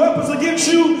forming weapons against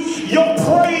you, your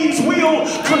praise will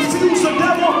confuse the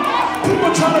devil?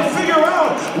 People trying to figure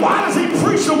out, why does he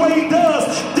preach the way he does?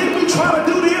 Did we try to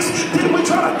do this? Did we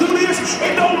try to do this?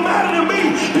 It don't matter to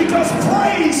me, because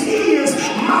praise is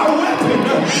my weapon.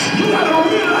 You gotta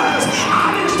realize,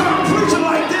 I didn't start preaching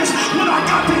like this when I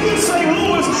got to East St.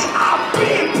 Louis. I've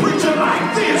been preaching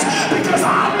like this because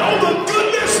I know the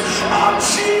goodness of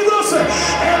Jesus.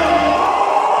 And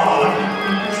all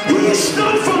he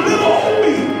stood for little old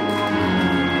me.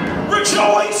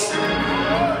 Rejoice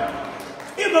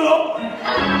in the Lord.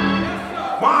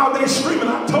 Why are they screaming?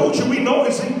 I told you we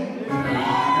noisy.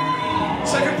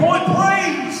 Second point,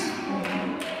 praise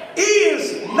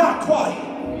is not quiet.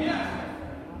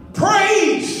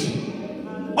 Praise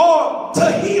or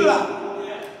tehillah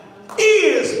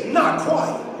is not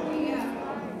quiet.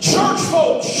 Church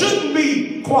folks shouldn't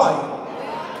be quiet.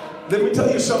 Let me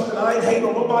tell you something. I ain't hating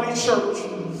on nobody's church.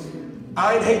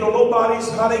 I ain't hating on nobody's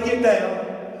how they get down.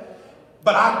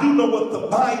 But I do know what the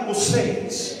Bible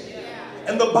says.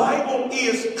 And the Bible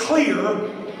is clear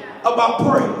about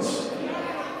praise.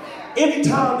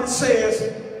 Anytime it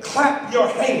says, clap your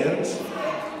hands,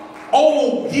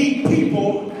 O ye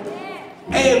people,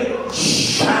 and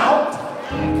shout,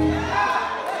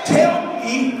 tell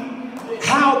me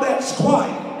how that's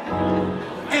quiet.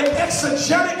 And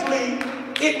exegetically,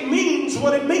 it means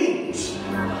what it means.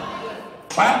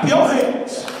 Clap your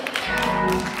hands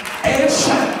and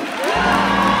shout.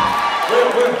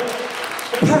 Well,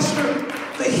 Pastor,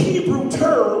 the Hebrew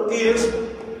term is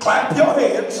clap your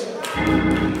hands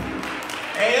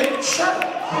and shout.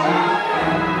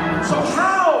 So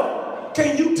how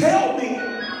can you tell me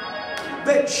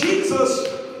that Jesus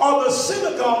or the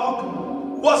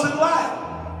synagogue wasn't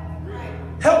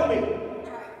loud? Help me.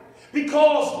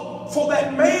 Because for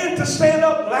that man to stand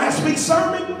up last week's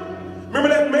sermon, remember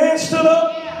that man stood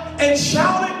up and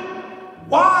shouted?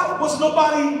 Why was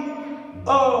nobody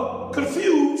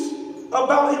confused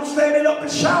about him standing up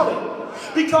and shouting?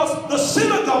 Because the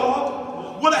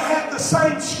synagogue would have had the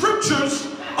same scriptures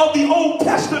of the Old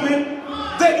Testament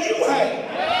that you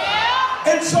had.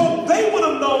 And so they would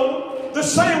have known the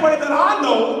same way that I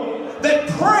know that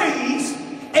praise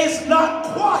is not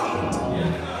quiet.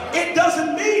 It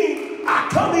doesn't mean I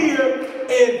come here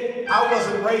and I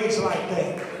wasn't raised like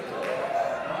that.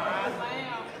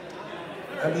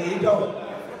 I mean, you know,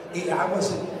 I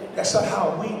wasn't, that's not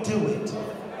how we do it.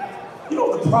 You know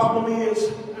what the problem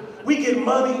is? We get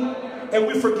money and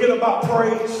we forget about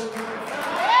praise.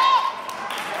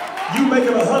 You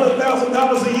making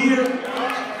 $100,000 a year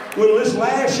when this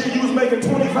last year you was making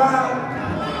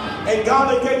 25, and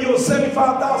God gave you a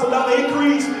 $75,000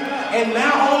 increase, and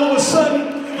now all of a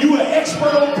sudden you an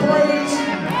expert on praise.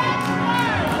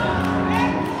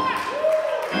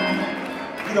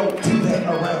 We don't do that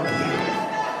around here.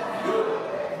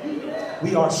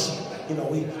 We are, you know,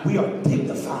 we are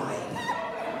dignified.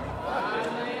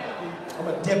 I'm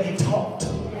a debutante.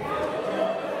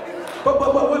 But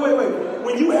wait.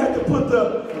 When you had to put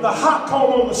the hot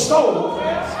comb on the stove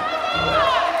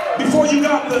before you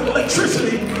got the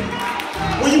electricity,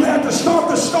 when you had to start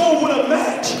the stove with a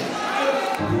match,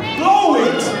 blow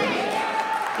it,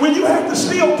 when you had to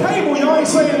steal cable, y'all ain't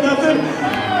saying nothing,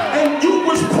 and you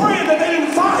was praying that they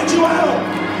didn't find you out.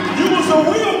 You was a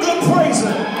real good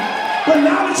praiser. But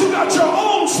now that you got your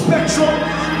own Spectrum,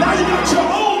 now you got your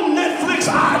own Netflix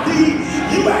ID,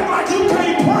 you act like you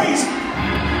can't praise.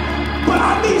 But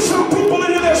I need some people in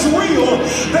here that's real,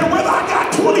 that whether I got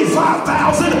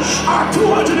 25,000 or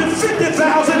 250,000,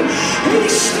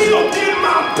 he's still getting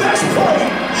my best praise.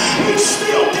 He's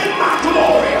still getting my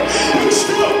glory. He's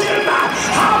still getting my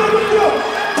hallelujah.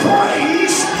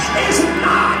 Praise is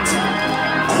not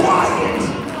quiet.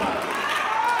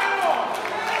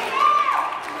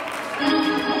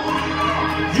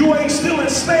 You ain't still in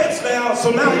stance now, so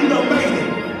now you done made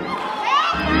it.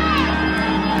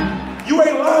 You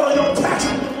ain't lying on your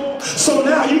taxes anymore, so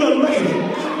now you done made it.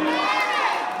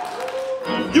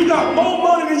 You got more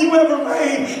money than you ever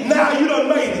made, now you done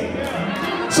made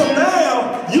it. So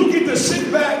now you get to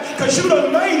sit back because you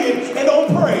done made it and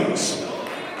don't praise.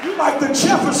 You like the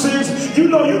Jeffersons, you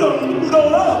know you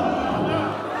don't love.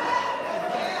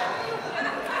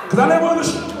 Because I never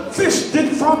understood, fish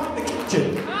didn't fry in the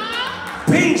kitchen.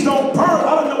 Beans don't burn.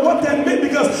 I don't know what that meant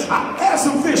because I had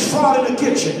some fish fried in the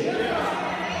kitchen.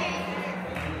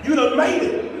 You done made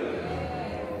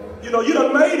it. You know, you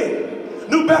done made it.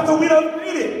 New Bethel, we done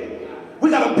made it. We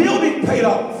got a building paid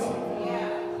off.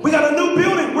 We got a new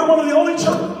building. We're one of the only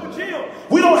churches in the gym.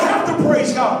 We don't have to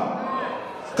praise God.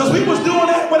 Because we was doing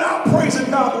that without praising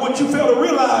God. But what you fail to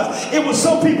realize, it was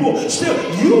some people still,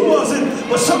 you wasn't,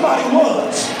 but somebody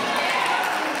was.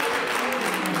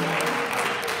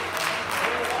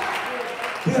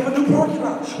 We have a new parking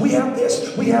lot. We have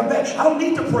this, we have that. I don't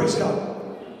need to praise God.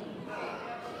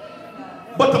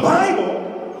 But the Bible,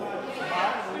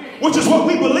 which is what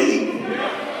we believe,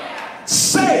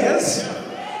 says,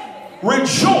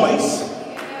 rejoice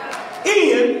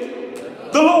in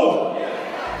the Lord.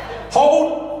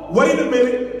 Hold, wait a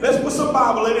minute. Let's put some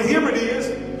Bible in it. Here it is.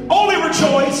 Only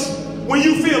rejoice when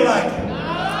you feel like it.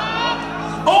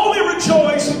 Only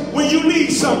rejoice when you need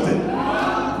something.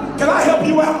 Can I help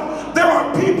you out? There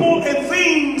are people and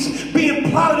things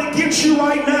being plotted against you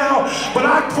right now.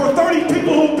 But for 30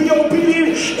 people who will be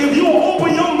obedient, if you will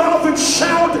open your mouth and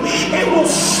shout, it will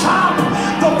stop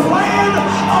the plan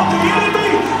of the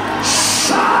enemy.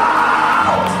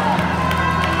 Shout!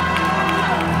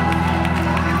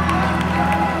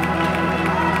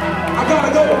 I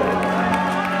gotta go.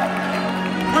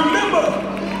 Remember,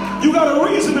 you got a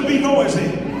reason to be noisy.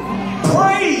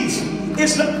 Praise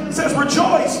is, it says,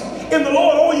 rejoice in the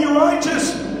Lord, all you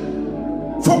righteous.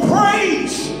 For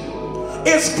praise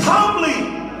is comely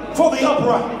for the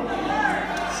upright.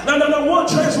 Now, one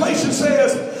translation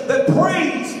says that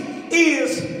praise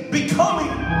is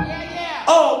becoming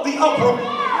of the upright.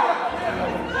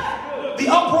 The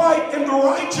upright and the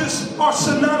righteous are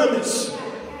synonymous,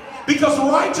 because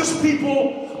righteous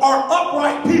people are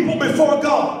upright people before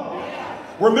God.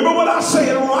 Remember what I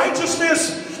said,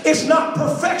 righteousness is not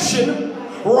perfection.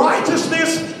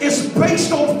 Righteousness is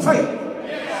based on faith.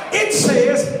 It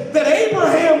says that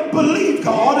Abraham believed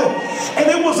God and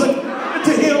it was accorded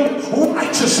to him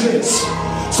righteousness.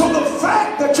 So the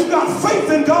fact that you got faith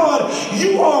in God,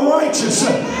 you are righteous.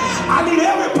 I need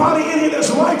everybody in here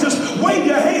that's righteous, wave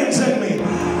your hands at me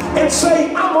and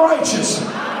say, I'm righteous.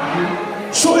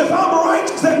 So if I'm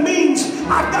righteous, that means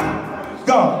I got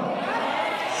God.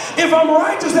 If I'm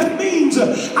righteous, that means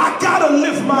I gotta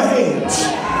lift my hands.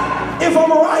 If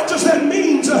I'm righteous, that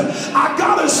means I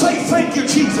gotta say thank you,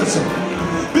 Jesus.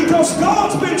 Because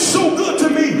God's been so good to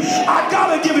me, I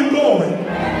gotta give him glory.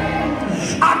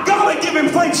 I gotta give him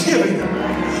thanksgiving.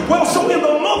 Well, so in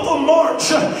the month of March,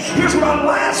 here's my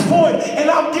last point, and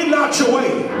I'm getting out your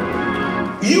way.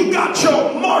 You got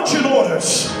your marching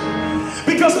orders.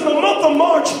 Because in the month of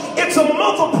March, it's a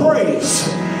month of praise.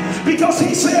 Because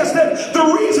he says that the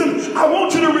reason I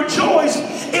want you to rejoice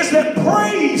is that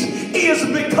praise is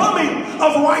becoming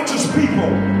of righteous people.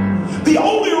 The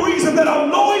only reason that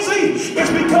I'm noisy is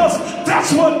because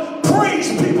that's what praise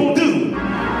people do.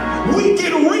 We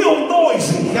get real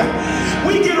noisy.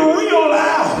 We get real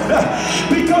loud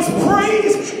because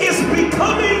praise is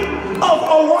becoming of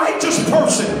a righteous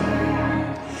person.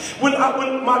 When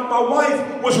my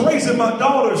wife was raising my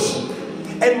daughters,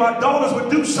 and my daughters would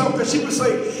do something, she would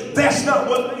say, that's not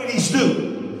what ladies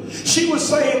do. She was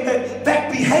saying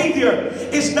that behavior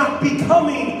is not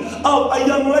becoming of a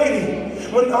young lady.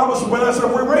 When I said,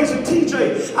 we're raising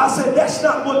TJ, I said, that's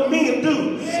not what men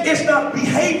do. It's not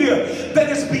behavior that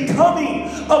is becoming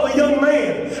of a young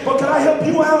man. But can I help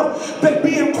you out that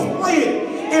being quiet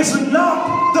is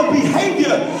not the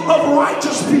behavior of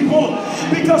righteous people,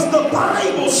 because the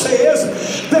Bible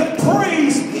says that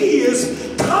praise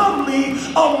is comely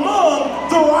among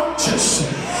the righteous.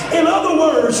 In other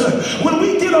words, when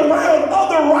we get around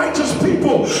other righteous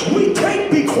people, we can't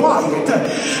be quiet,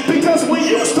 because when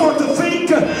you start to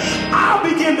think, I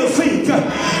begin to think.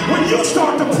 When you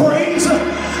start to praise,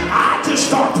 I just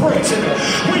start praising.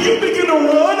 When you begin to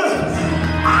run,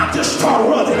 I just start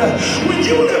running. When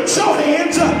you lift your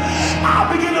hands,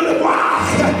 I begin to lift.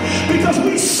 Why? Because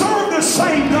we serve the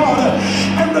same God,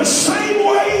 and the same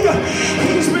way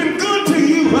he's been good to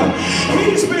you,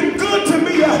 he's been good to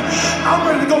me. I'm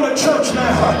ready to go to church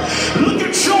now. Look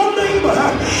at your neighbor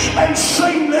and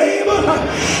say, neighbor,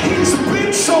 he's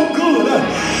been so good.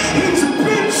 He's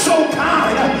been so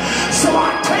kind. So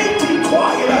I can't keep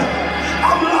quiet.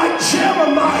 I'm like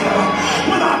Jeremiah.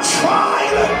 When I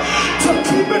tried to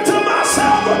keep it to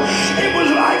myself, it was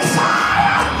like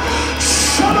fire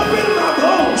shut up in my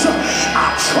bones.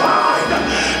 I tried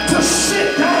to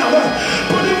sit down,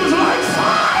 but it was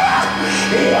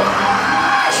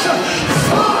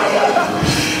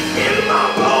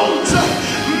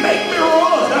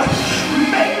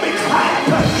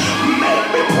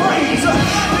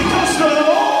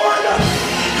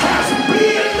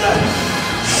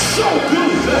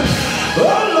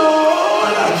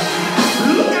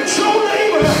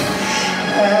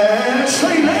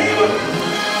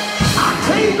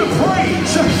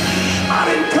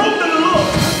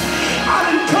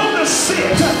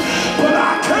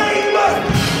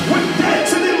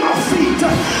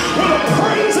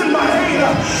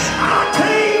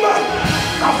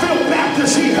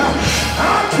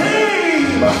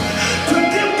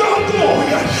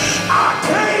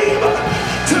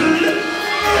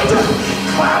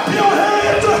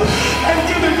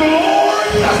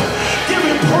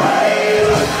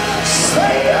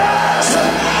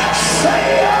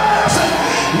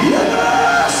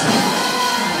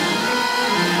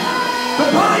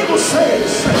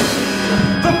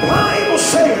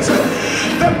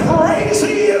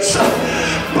is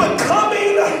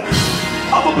becoming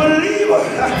of a believer.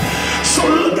 So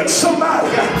look at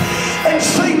somebody and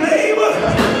say, neighbor,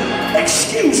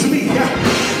 excuse me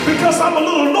because I'm a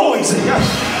little noisy,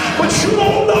 but you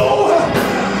don't know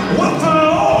what the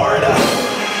Lord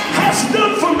has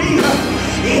done for me.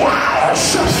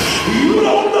 Yes, you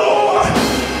don't know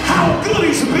how good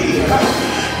he's been.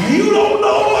 You don't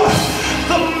know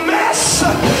the mess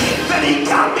that he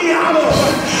got me out of.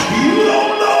 You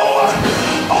don't know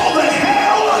all the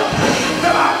hell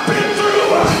that I've been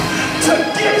through to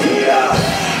get here.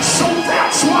 So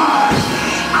that's why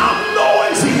I'm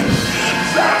noisy.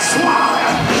 That's why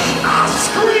I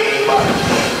scream.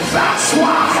 That's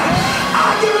why I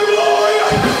give glory.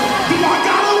 Do I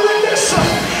got a witness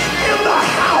in the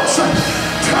house?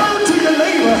 Turn to your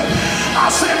neighbor. I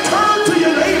said turn to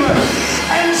your neighbor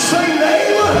and say,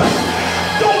 neighbor,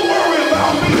 don't worry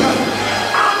about me.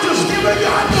 I'm just giving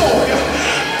God glory.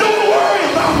 Don't worry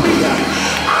about me.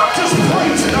 I'm just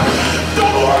praising.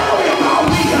 Don't worry about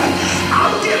me.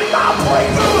 I'm getting my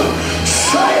breakthrough.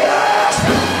 Say yes.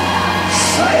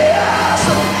 Say yes.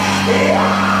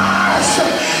 Yes.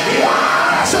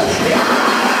 Yes.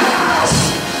 Yes.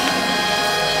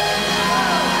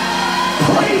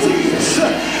 Praise is.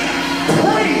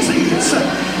 Praise is.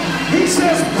 He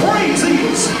says praise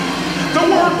is. The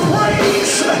word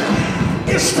praise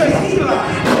is the healer.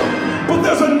 But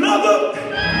there's another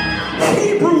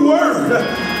Hebrew word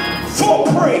for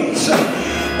praise,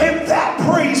 and that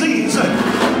praise is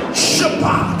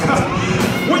Shabbat.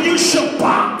 When you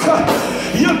Shabbat,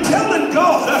 you're telling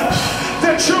God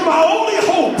that you're my only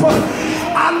hope.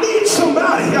 I need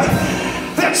somebody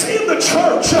that's in the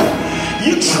church.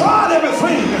 You tried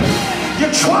everything. You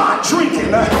tried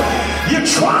drinking. You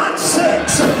tried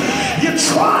sex. You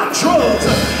tried drugs.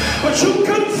 But you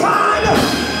couldn't find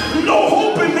no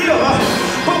hope in him.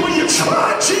 But when you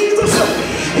tried Jesus,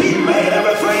 he made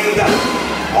everything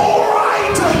all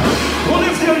right. Well,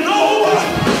 if you know,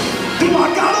 do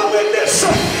I got a witness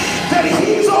that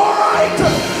he's all right?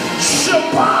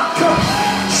 Shabbat.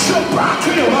 Shabbat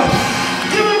him.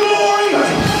 Give him glory.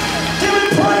 Give him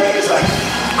praise.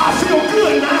 I feel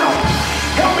good now.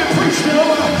 Help me preach him.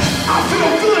 I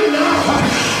feel good now.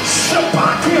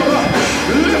 Shabbat him.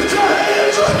 Lift your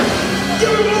hands.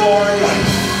 Give him glory.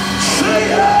 Say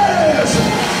yes.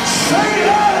 Say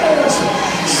yes.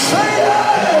 Say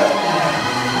yes.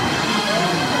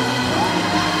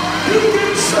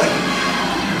 Deacons,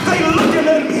 they looking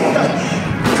at me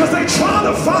because they trying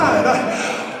to find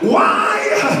why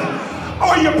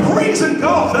are you praising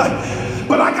God?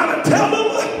 But I got to tell them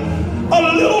a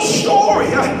little story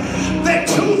that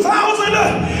 2,000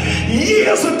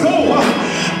 years ago,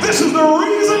 this is the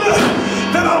reason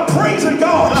that I'm praising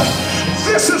God.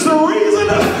 This is the reason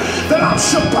that I'm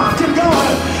Shabbating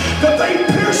God, that they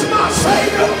pierced my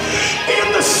Savior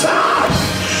in the side.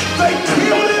 They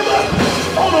killed him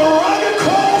on a rugged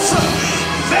cross.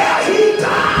 There he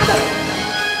died.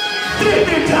 Didn't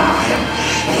he die?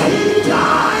 He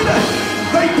died.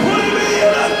 They put him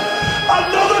in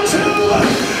another tomb.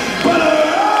 But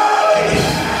early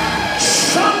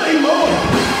Sunday morning,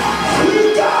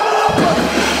 he got up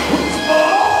with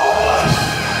all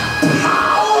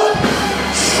power.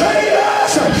 Say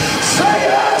yes, say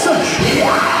yes,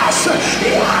 yes,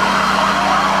 yes.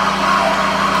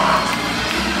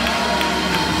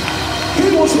 He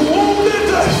was wounded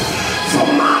for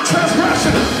my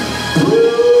transgression,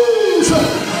 bruised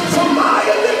for my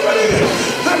iniquity.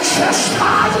 The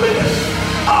chastisement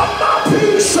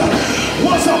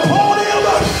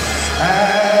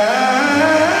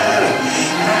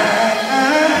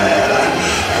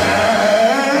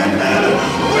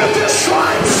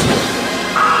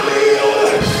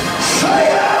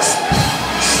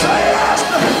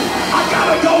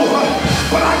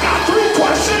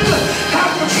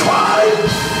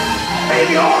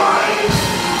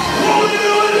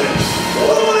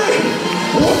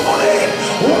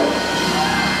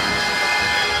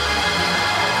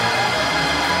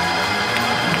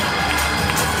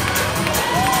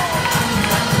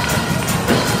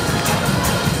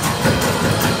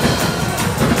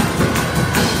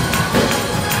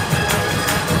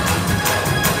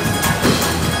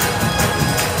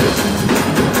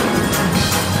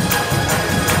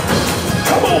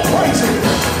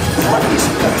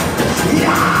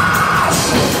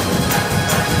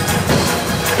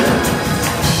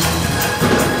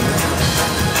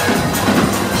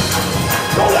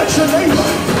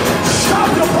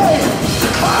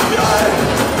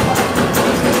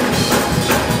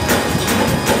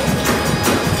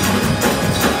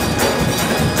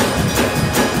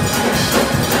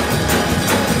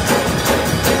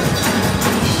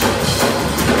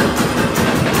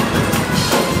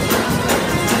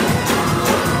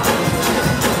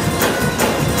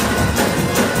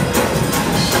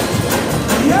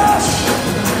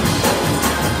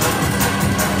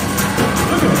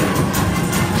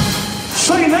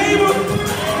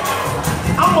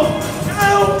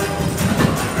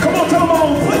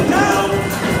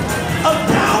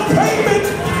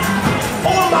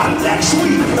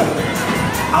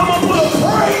I'm going to put a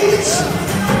praise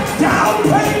down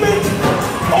payment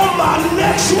on my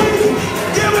next week.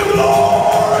 Give him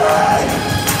glory.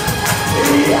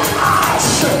 Yes.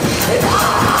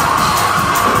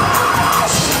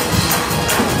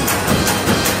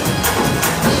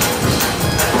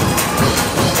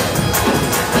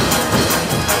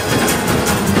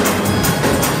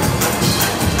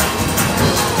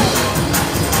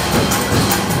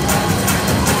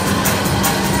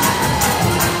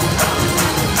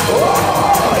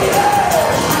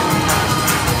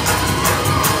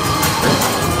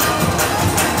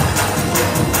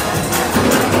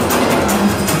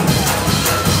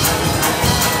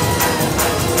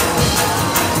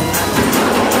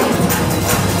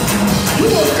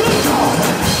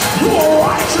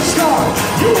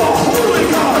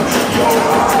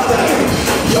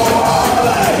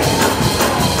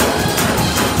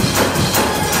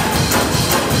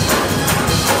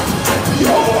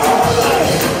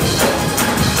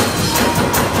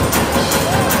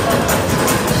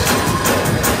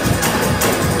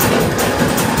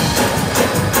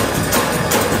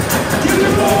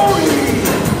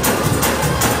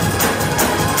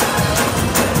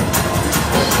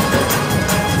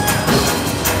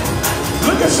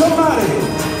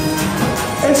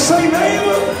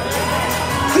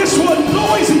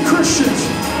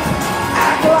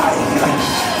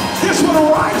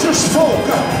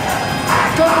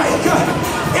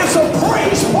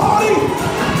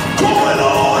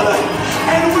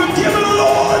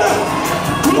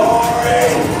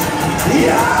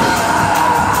 Yes.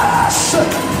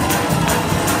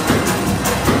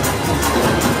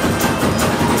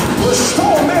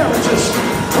 Restore marriages,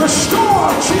 restore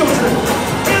our children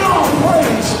in our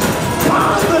praise.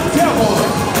 Bind the devil,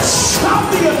 stop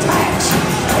the attacks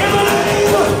in the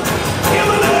name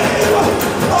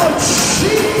of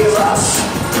Jesus.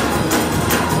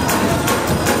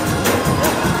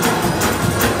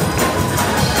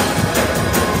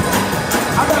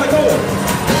 I gotta go.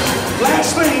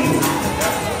 Last thing,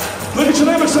 look at your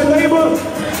neighbor and say, neighbor,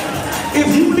 if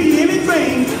you need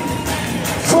anything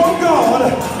from God,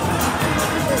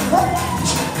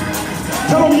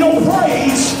 tell them your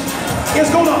praise is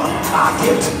going to unlock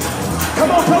it.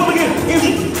 Come on, tell them again. If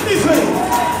you need anything,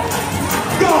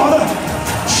 God,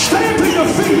 stand to your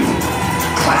feet,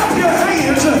 clap your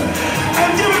hands,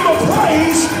 and give him a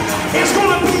praise. It's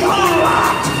going to be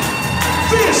unlocked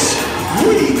this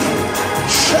week.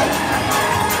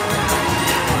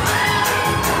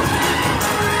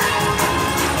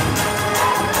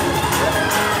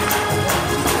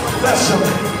 Bless him.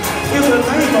 In the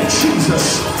name of Jesus,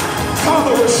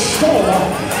 Father, restore.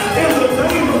 In the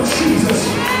name of Jesus,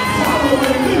 Father,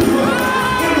 renew.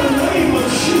 In the name of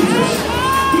Jesus,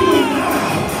 do it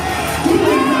now. Do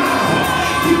it now.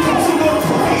 Because of the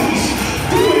praise,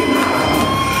 do it now.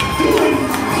 Do it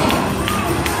now.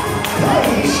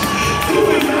 Praise, do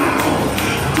it now.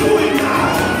 Do it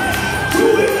now. Do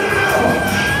it now.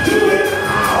 Do it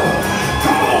now.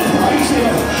 Come on, praise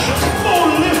him. Come on,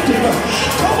 lift him.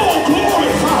 Come on,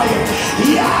 glorify him.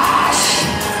 Yes.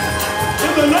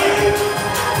 In the name,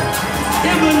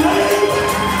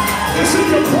 it's in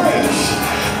your praise.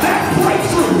 That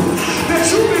breakthrough that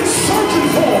you've been searching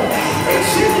for,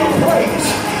 it's in your praise.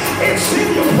 It's in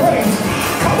your praise.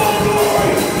 Come on,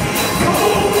 glory. Come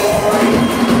on, glory.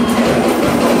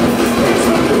 It's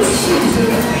a new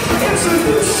season. It's a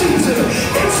new season.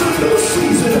 It's a new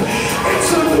season.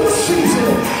 It's a new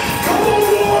season. Come on,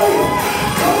 glory.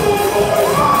 Come on,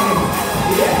 glorify him.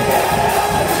 Yeah.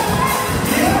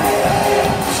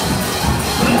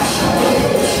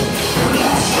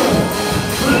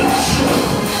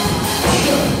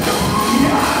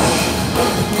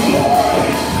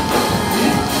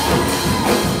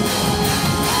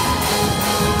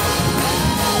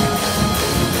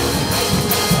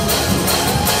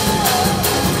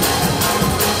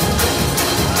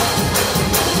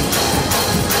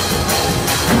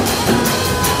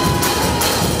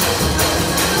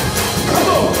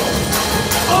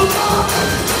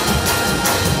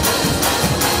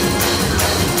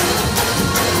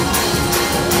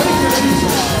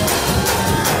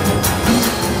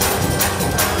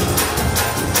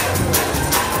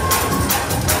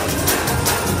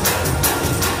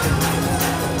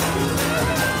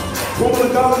 Woman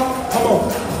of God, come on.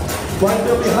 Right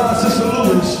there behind Sister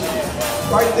Louis.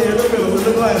 Right there in the middle with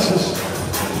the glasses.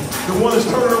 The one that's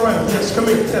turning around. Yes, come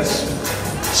here. Yes.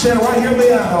 Stand right here in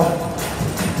the aisle.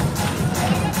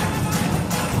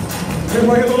 Here's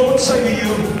what I hear the Lord say to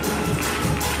you.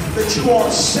 That you are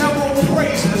several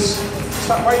praises.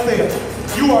 Stop right there.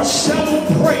 You are several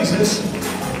praises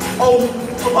of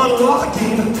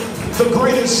unlocking the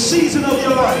greatest season of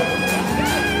your life.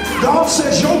 God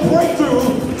says your breakthrough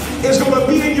is going to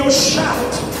be in your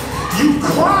shout. You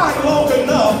cried long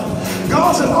enough.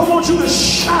 God says, I want you to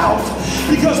shout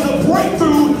because the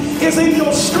breakthrough is in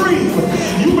your scream.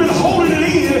 You've been holding it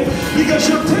in because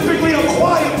you're typically a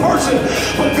quiet person.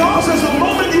 But God says the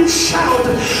moment you shout,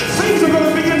 things are going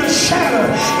to begin to shatter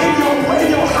in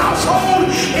your household,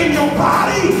 in your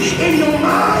body, in your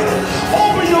mind.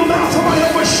 Open your mouth, somebody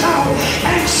over shout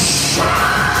and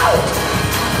shout.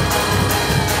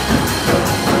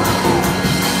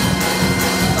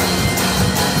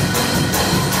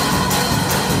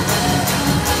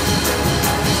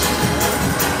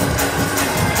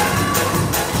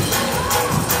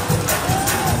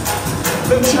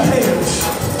 Lift your hands.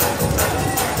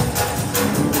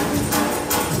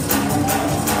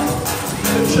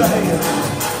 Lift your hands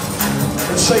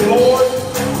and say, Lord,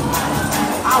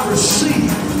 I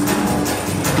receive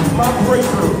my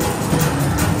breakthrough.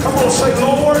 Come on, say,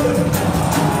 Lord,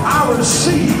 I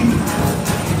receive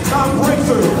my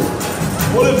breakthrough.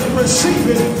 Well, if you receive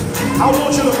it, I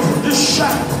want you to just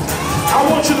shout. I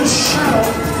want you to shout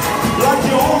like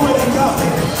you already got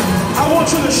it. I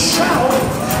want you to shout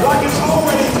like it's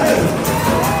already paid.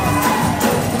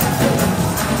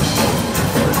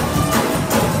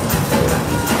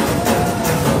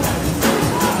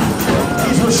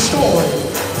 He's restoring.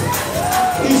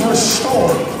 He's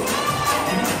restoring.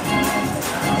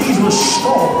 He's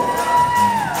restoring.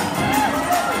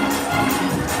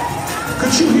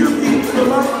 Could you hear me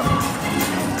tonight?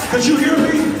 Could you hear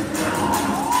me?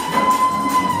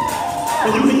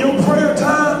 In your prayer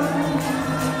time,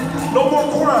 no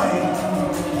more crying.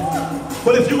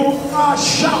 But if you're going to cry,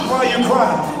 shout while you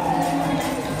cry.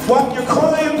 While you're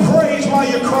crying, praise while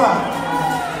you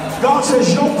cry. God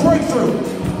says your breakthrough,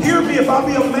 hear me if I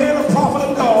be a man or prophet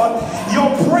of God, your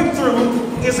breakthrough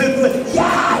is in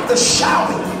the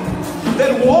shouting.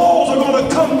 That walls are going to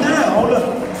come down.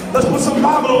 Let's put some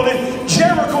Bible on it.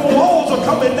 Jericho walls are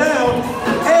coming down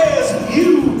as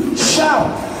you shout.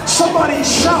 Somebody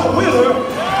shout with her.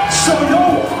 So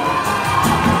yo.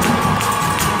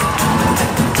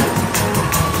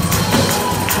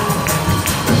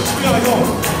 We gotta go.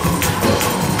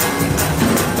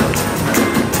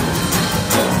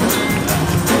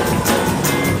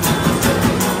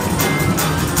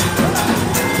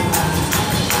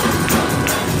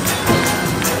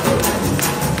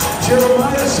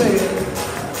 Jeremiah said,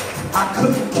 I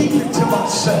couldn't keep it to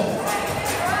myself.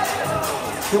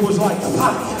 It was like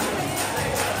fire.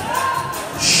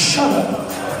 Shut up.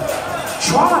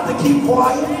 Try not to keep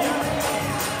quiet.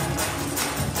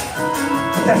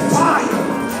 That fire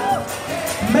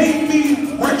made me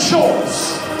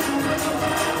rejoice.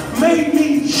 Made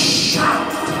me shout.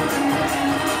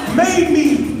 Made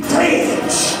me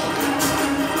dance.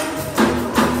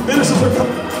 Ministers are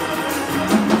coming.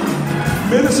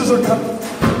 Ministers are coming.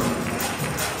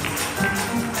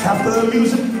 After the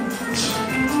music,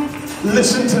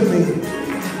 listen to me.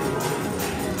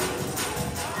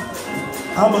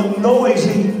 I'm a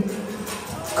noisy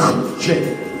Christian.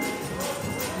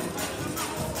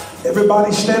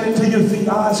 Everybody standing to your feet,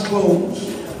 eyes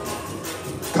closed.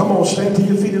 Come on, stand to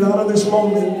your feet and out of this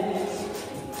moment.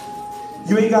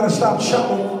 You ain't got to stop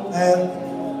shouting, man.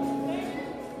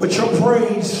 But your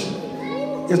praise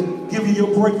is giving you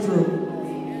your breakthrough.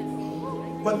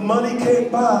 But money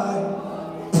can't buy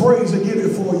praise to get it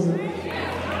for you.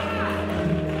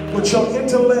 But your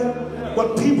intellect,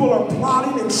 what people are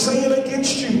plotting and saying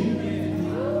against you,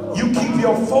 you keep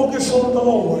your focus on the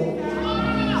Lord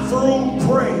through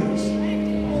praise.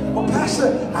 Well,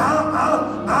 Pastor,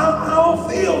 I don't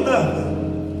feel nothing.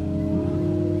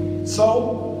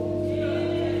 So,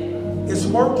 it's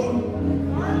working.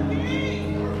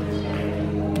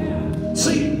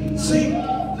 See,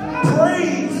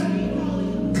 praise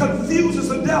confuses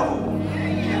the devil.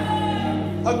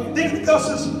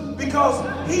 Because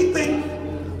he thinks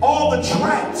all the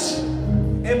traps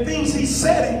and things he's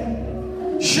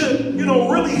setting should,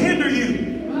 really hinder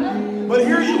you. But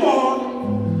here you are,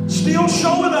 still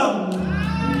showing up,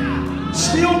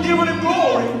 still giving him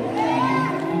glory.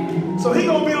 So he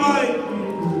gonna be like,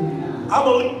 I'm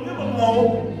gonna leave him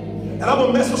alone and I'm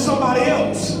gonna mess with somebody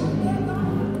else.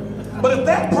 But if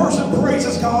that person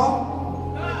praises God,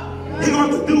 he gonna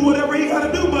have to do whatever he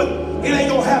gotta do, but it ain't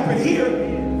gonna happen here.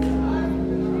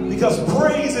 Because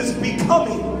praise is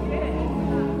becoming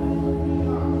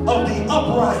of the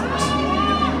upright.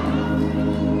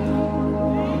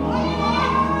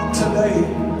 Today,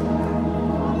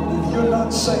 if you're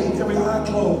not saved, every eye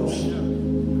closed.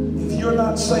 If you're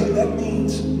not saved, that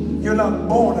means you're not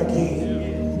born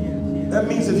again. That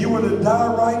means if you were to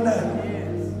die right now,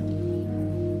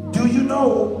 do you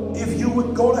know if you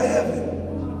would go to heaven?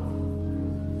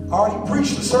 I already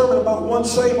preached a sermon about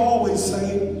once saved, always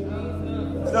saved.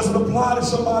 It doesn't apply to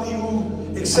somebody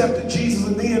who accepted Jesus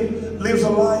and then lives a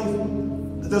life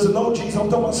that doesn't know Jesus. I'm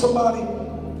talking about somebody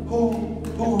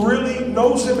who really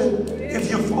knows him, and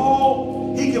if you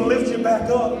fall, he can lift you back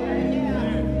up.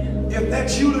 If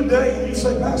that's you today and you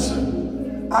say, Pastor,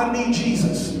 I need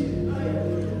Jesus.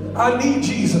 I need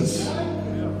Jesus.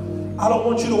 I don't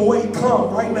want you to wait.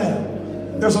 Come right now.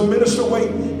 There's a minister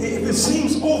waiting. If it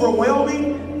seems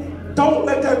overwhelming, don't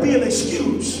let that be an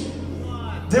excuse.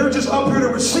 They're just up here to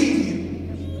receive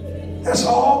you. That's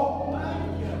all.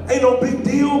 Ain't no big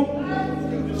deal.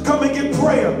 Come and get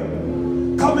prayer.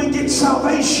 Come and get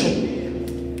salvation.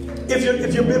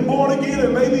 If you've been born again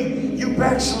and maybe you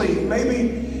backslid,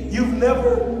 maybe you've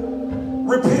never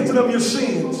repented of your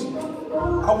sins,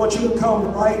 I want you to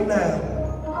come right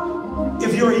now.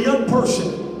 If you're a young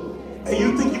person and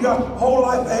you think you got a whole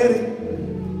life ahead of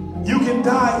you, you can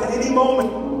die at any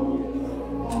moment.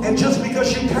 And just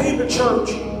because you came to church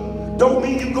don't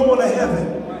mean you're going to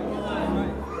heaven.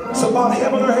 It's about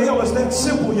heaven or hell. It's that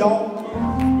simple, y'all.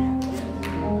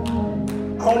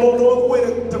 I don't know no other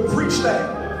way to preach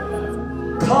that.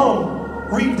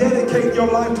 Come, rededicate your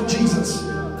life to Jesus.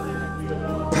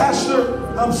 Pastor,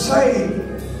 I'm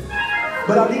saved,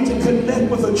 but I need to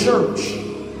connect with a church.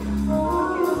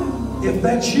 If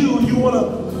that's you, you want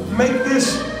to make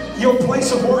this your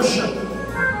place of worship.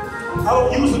 I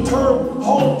don't use the term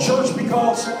home church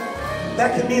because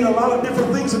that can mean a lot of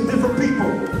different things to different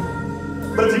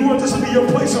people. But if you want this to be your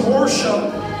place of worship,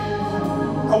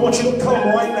 I want you to come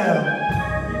right now.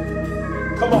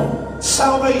 Come on.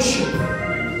 Salvation,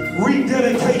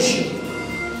 rededication,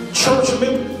 church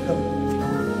membership.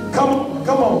 Come on,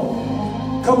 come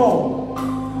on, come on.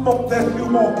 Come on, that's you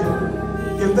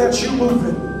walking. If that's you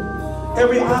moving,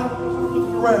 every eye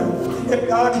around,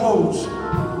 every eye closed.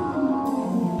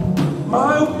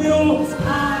 My will,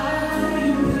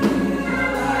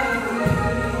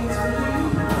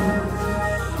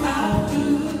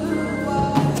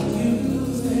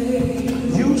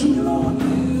 use me, Lord.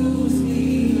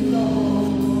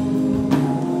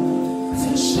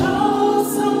 To show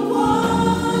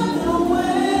someone the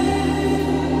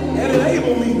way And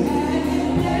enable me.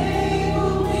 and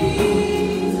enable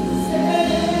me to say,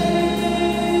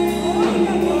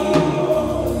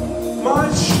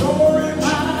 My storage.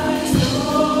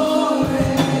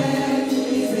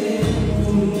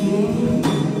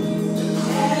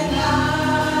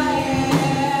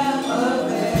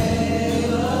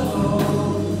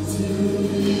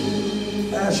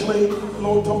 Ashley, the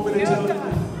Lord told me to tell you,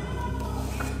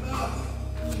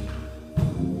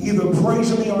 either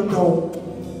praise me or don't.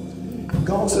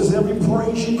 God says every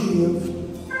praise you give,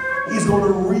 he's going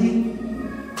to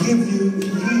re-give you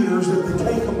years that the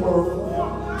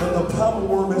cankerworm and the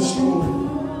palmerworm has stolen.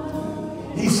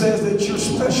 He says that you're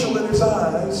special in his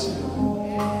eyes.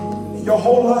 Your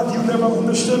whole life you never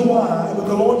understood why, but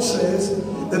the Lord says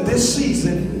that this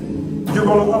season you're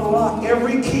going to unlock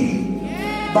every key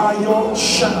by your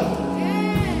shout.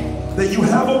 That you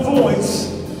have a voice.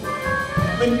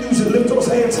 Use it. Lift those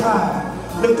hands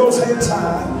high. Lift those hands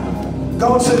high.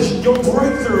 God says your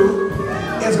breakthrough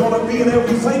is going to be in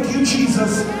every thank you,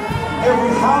 Jesus, every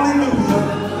hallelujah,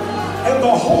 and the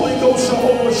Holy Ghost shall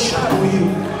overshadow you.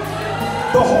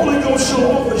 The Holy Ghost shall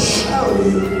overshadow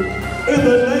you in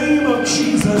the name of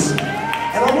Jesus.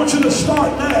 And I want you to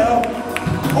start now.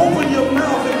 Open your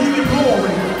mouth and give you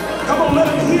glory. Come on, let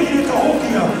him hear you in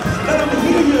Cahokia. Let him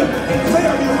hear you in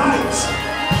Fairview Heights.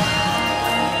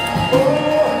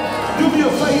 Oh, do me a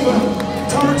favor.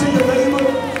 Turn to your neighbor.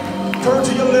 Turn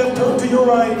to your left. Turn to your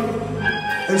right.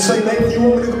 And say, neighbor, you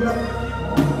want me to go down?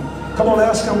 Come on,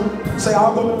 ask him. Say,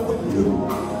 I'll go with you.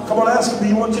 Come on, ask him. Do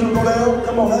you want you to go down?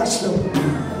 Come on, ask him.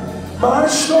 My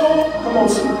soul. Come on,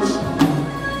 sisters.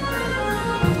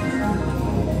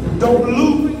 Don't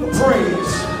lose the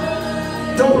praise.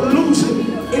 Don't lose it.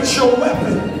 It's your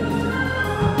weapon.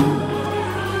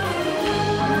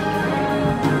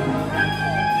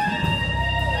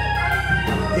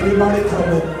 Anybody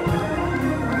coming?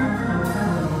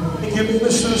 Thank you,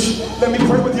 ministers. Let me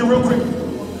pray with you real quick.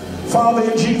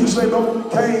 Father, in Jesus' name, no one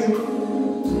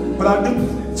came, but I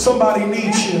knew somebody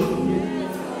needs you.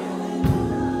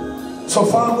 So,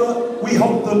 Father, we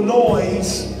hope the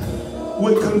noise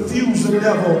would confuse the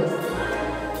devil.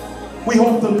 We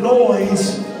hope the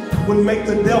noise would make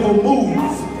the devil move.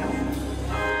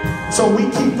 So we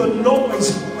keep the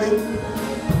noise going,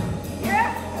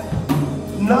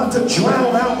 not to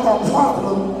drown out our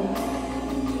problem,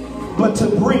 but to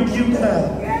bring you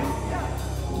down.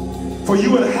 For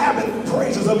you inhabit the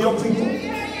praises of your people.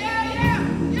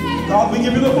 God, we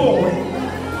give you the glory.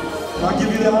 I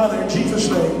give you the honor in Jesus'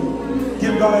 name.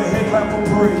 Give God a hand clap for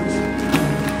praise.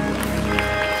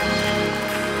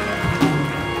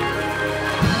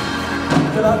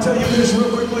 Can I tell you this real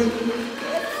quickly?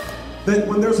 That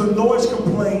when there's a noise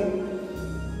complaint,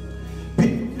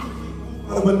 people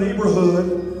out of a neighborhood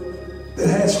that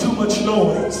has too much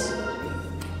noise.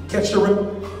 Catch the rip.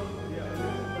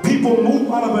 People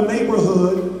move out of a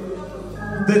neighborhood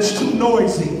that's too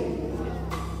noisy.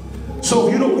 So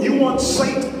if you want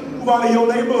Satan to move out of your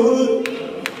neighborhood,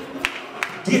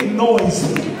 get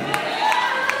noisy.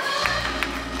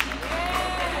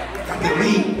 Got to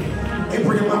leave. They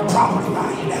bringing my property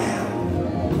line down.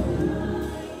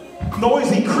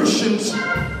 Noisy Christians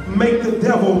make the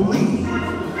devil leave.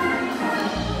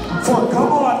 For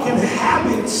God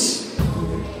inhabits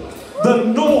the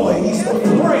noise, the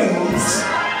praise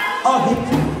of his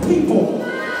people.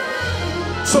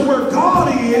 So where God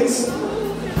is,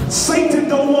 Satan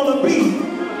don't want to be.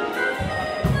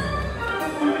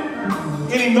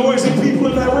 Any noisy people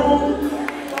in that room?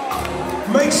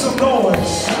 Make some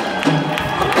noise.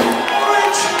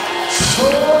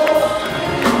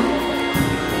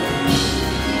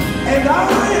 And I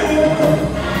am.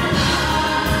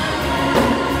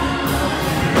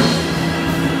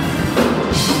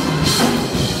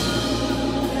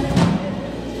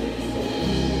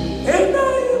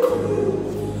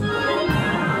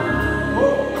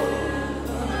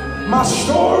 My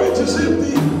storage is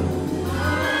empty.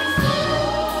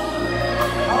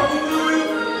 Hallelujah.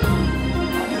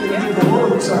 I didn't get the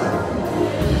words out.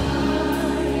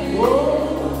 Whoa.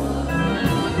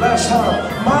 Last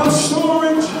time. My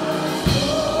storage.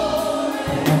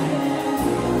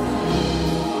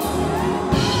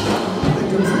 They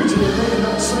can preach it and they're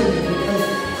not singing. Okay?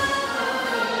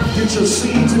 Get your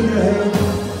seeds in your hand.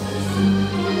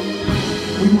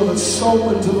 We want to sow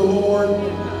into the Lord.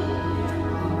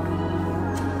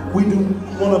 We do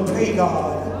want to pay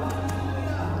God.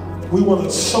 We want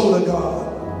to sow to God.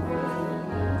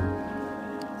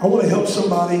 I want to help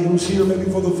somebody who's here maybe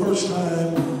for the first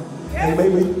time and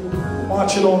maybe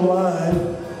watching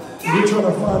online. We're trying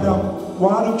to find out,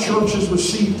 why do churches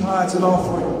receive tithes and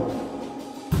offering?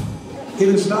 It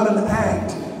is not an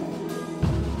act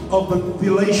of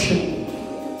manipulation,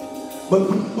 but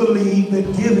we believe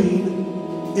that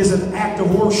giving is an act of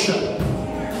worship.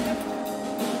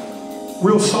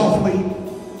 Real softly,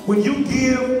 when you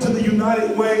give to the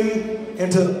United Way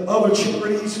and to other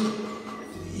charities,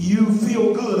 you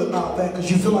feel good about that because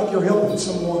you feel like you're helping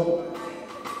someone.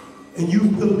 And you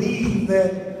believe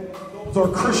that those are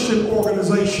Christian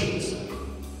organizations.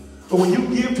 But when you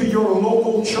give to your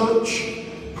local church,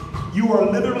 you are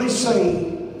literally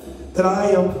saying that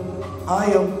I am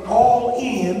all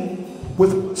in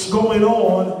with what's going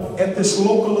on at this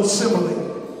local assembly.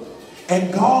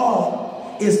 And God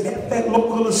is at that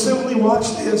local assembly,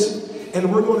 watch this,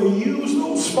 and we're going to use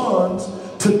those funds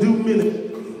to do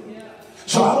ministry.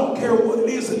 So I don't care what it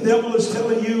is the devil is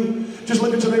telling you, just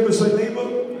look at your neighbor and say, neighbor,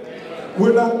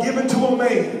 we're not giving to a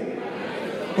man,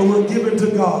 but we're giving to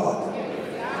God.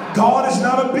 God is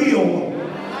not a bill,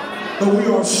 but we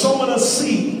are sowing a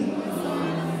seed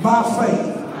by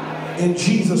faith in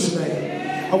Jesus'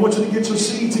 name. I want you to get your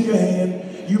seeds in your hand.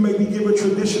 You may be giving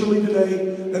traditionally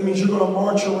today. That means you're going to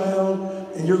march around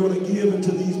and you're going to give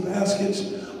into these baskets,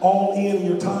 all in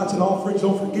your tithes and offerings.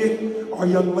 Don't forget, our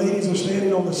young ladies are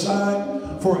standing on the side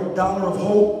for $1 of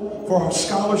hope for our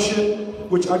scholarship,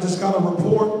 which I just got a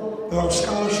report that our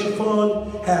scholarship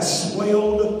fund has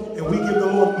swelled, and we give the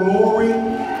Lord glory,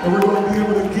 and we're going to be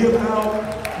able to give out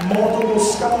multiple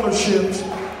scholarships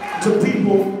to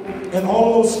people, and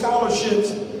all those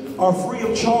scholarships are free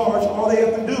of charge. All they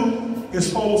have to do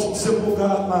is follow some simple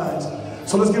guidelines.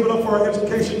 So let's give it up for our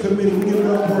education committee. We give it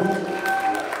up for you.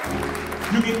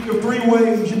 You can give 3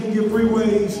 ways. You can give 3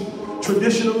 ways.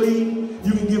 Traditionally,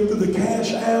 you can give through the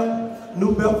Cash App,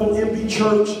 New Bethel MB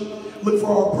Church. Look for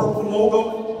our purple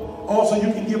logo. Also,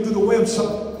 you can give through the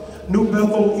website,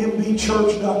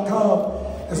 newbethelmbchurch.com.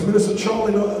 As Minister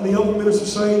Charlie and the other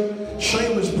ministers say,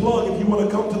 shameless plug, if you want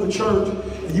to come to the church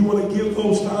and you want to give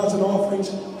those tithes and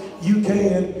offerings, you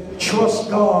can. Trust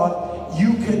God.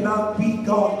 You cannot beat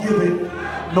God-given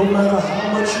no matter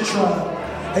how much you try.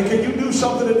 And can you do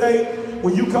something today?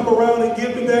 When you come around and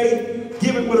give today,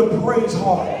 give it with a praise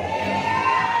heart.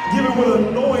 Give it with a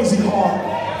noisy heart.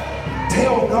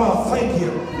 Tell God, thank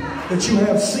you that you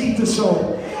have seed to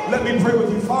sow. Let me pray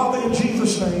with you. Father, in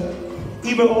Jesus' name,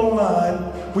 even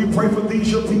online, we pray for these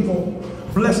your people.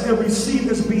 Bless every seed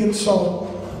that's being sown.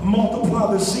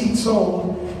 Multiply the seed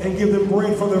sown and give them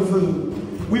bread for their food.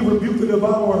 We rebuke the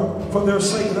devourer for their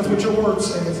sake. That's what your word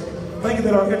says. Thank you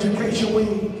that our education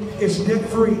wing is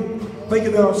debt-free. Thank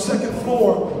you that our second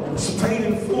floor is paid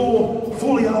in full,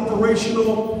 fully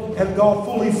operational, and God,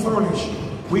 fully furnished.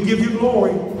 We give you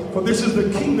glory, for this is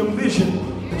the kingdom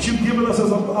vision that you've given us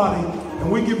as a body.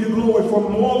 And we give you glory for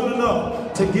more than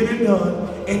enough to get it done.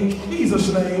 In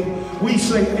Jesus' name, we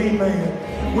say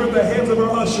amen. We're in the hands of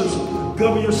our ushers.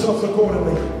 Govern yourselves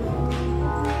accordingly.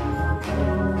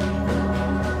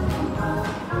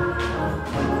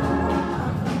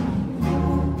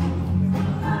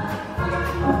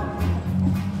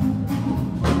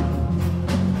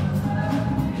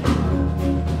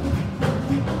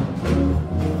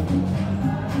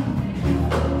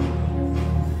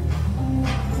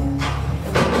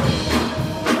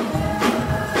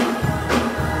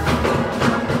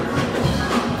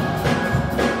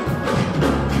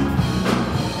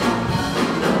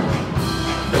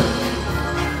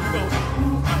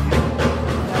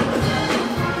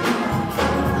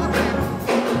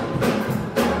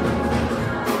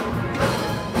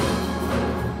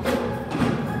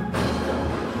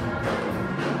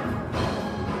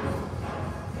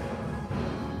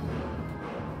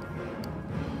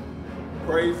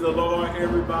 Praise the Lord,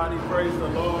 everybody. Praise the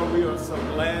Lord. We are so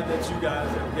glad that you guys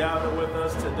have gathered with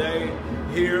us today.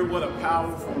 Here, what a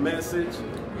powerful message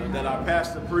that our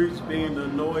pastor preached, being the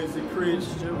noisy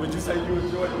Christian. Would you say you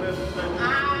enjoyed the message?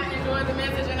 I enjoyed the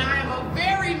message, and I am a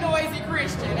very noisy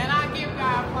Christian, and I give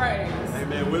God praise.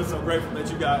 Amen. We're so grateful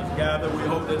that you guys gathered. We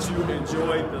hope that you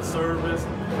enjoyed the service.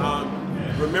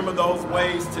 Remember those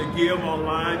ways to give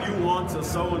online. You want to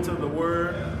sow into the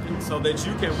word so that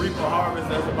you can reap a harvest,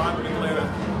 as the Bible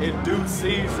declares, in due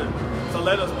season. So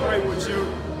let us pray with you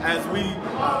as we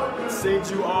send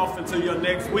you off into your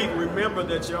next week. Remember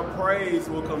that your praise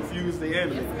will confuse the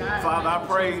enemy. Yes, Father, I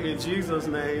pray in Jesus'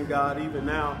 name, God, even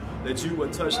now, that you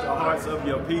would touch the hearts of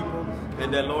your people,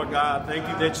 and that, Lord God, thank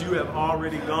you that you have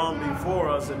already gone before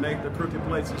us and made the crooked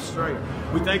places straight.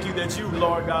 We thank you that you,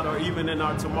 Lord God, are even in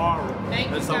our tomorrow.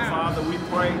 And so, Father, we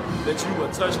pray that you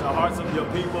would touch the hearts of your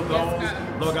people, those,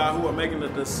 Lord God, who are making the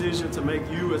decision to make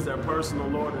you as their personal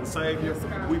Lord and Savior.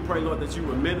 We pray, Lord, that you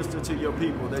would minister to your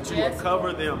people, that you would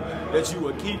cover them, that you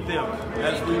would keep them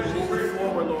as we move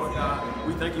forward, Lord God.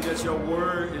 We thank you that your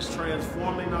word is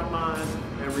transforming our minds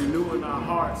and renewing our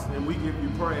hearts, and we give you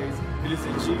praise. It is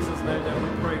in Jesus' name that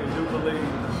we pray and do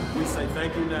believe. We say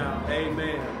thank you now.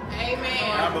 Amen. Amen.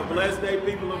 Have a blessed day,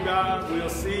 people of God. We'll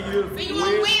see you on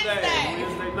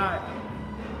Wednesday night.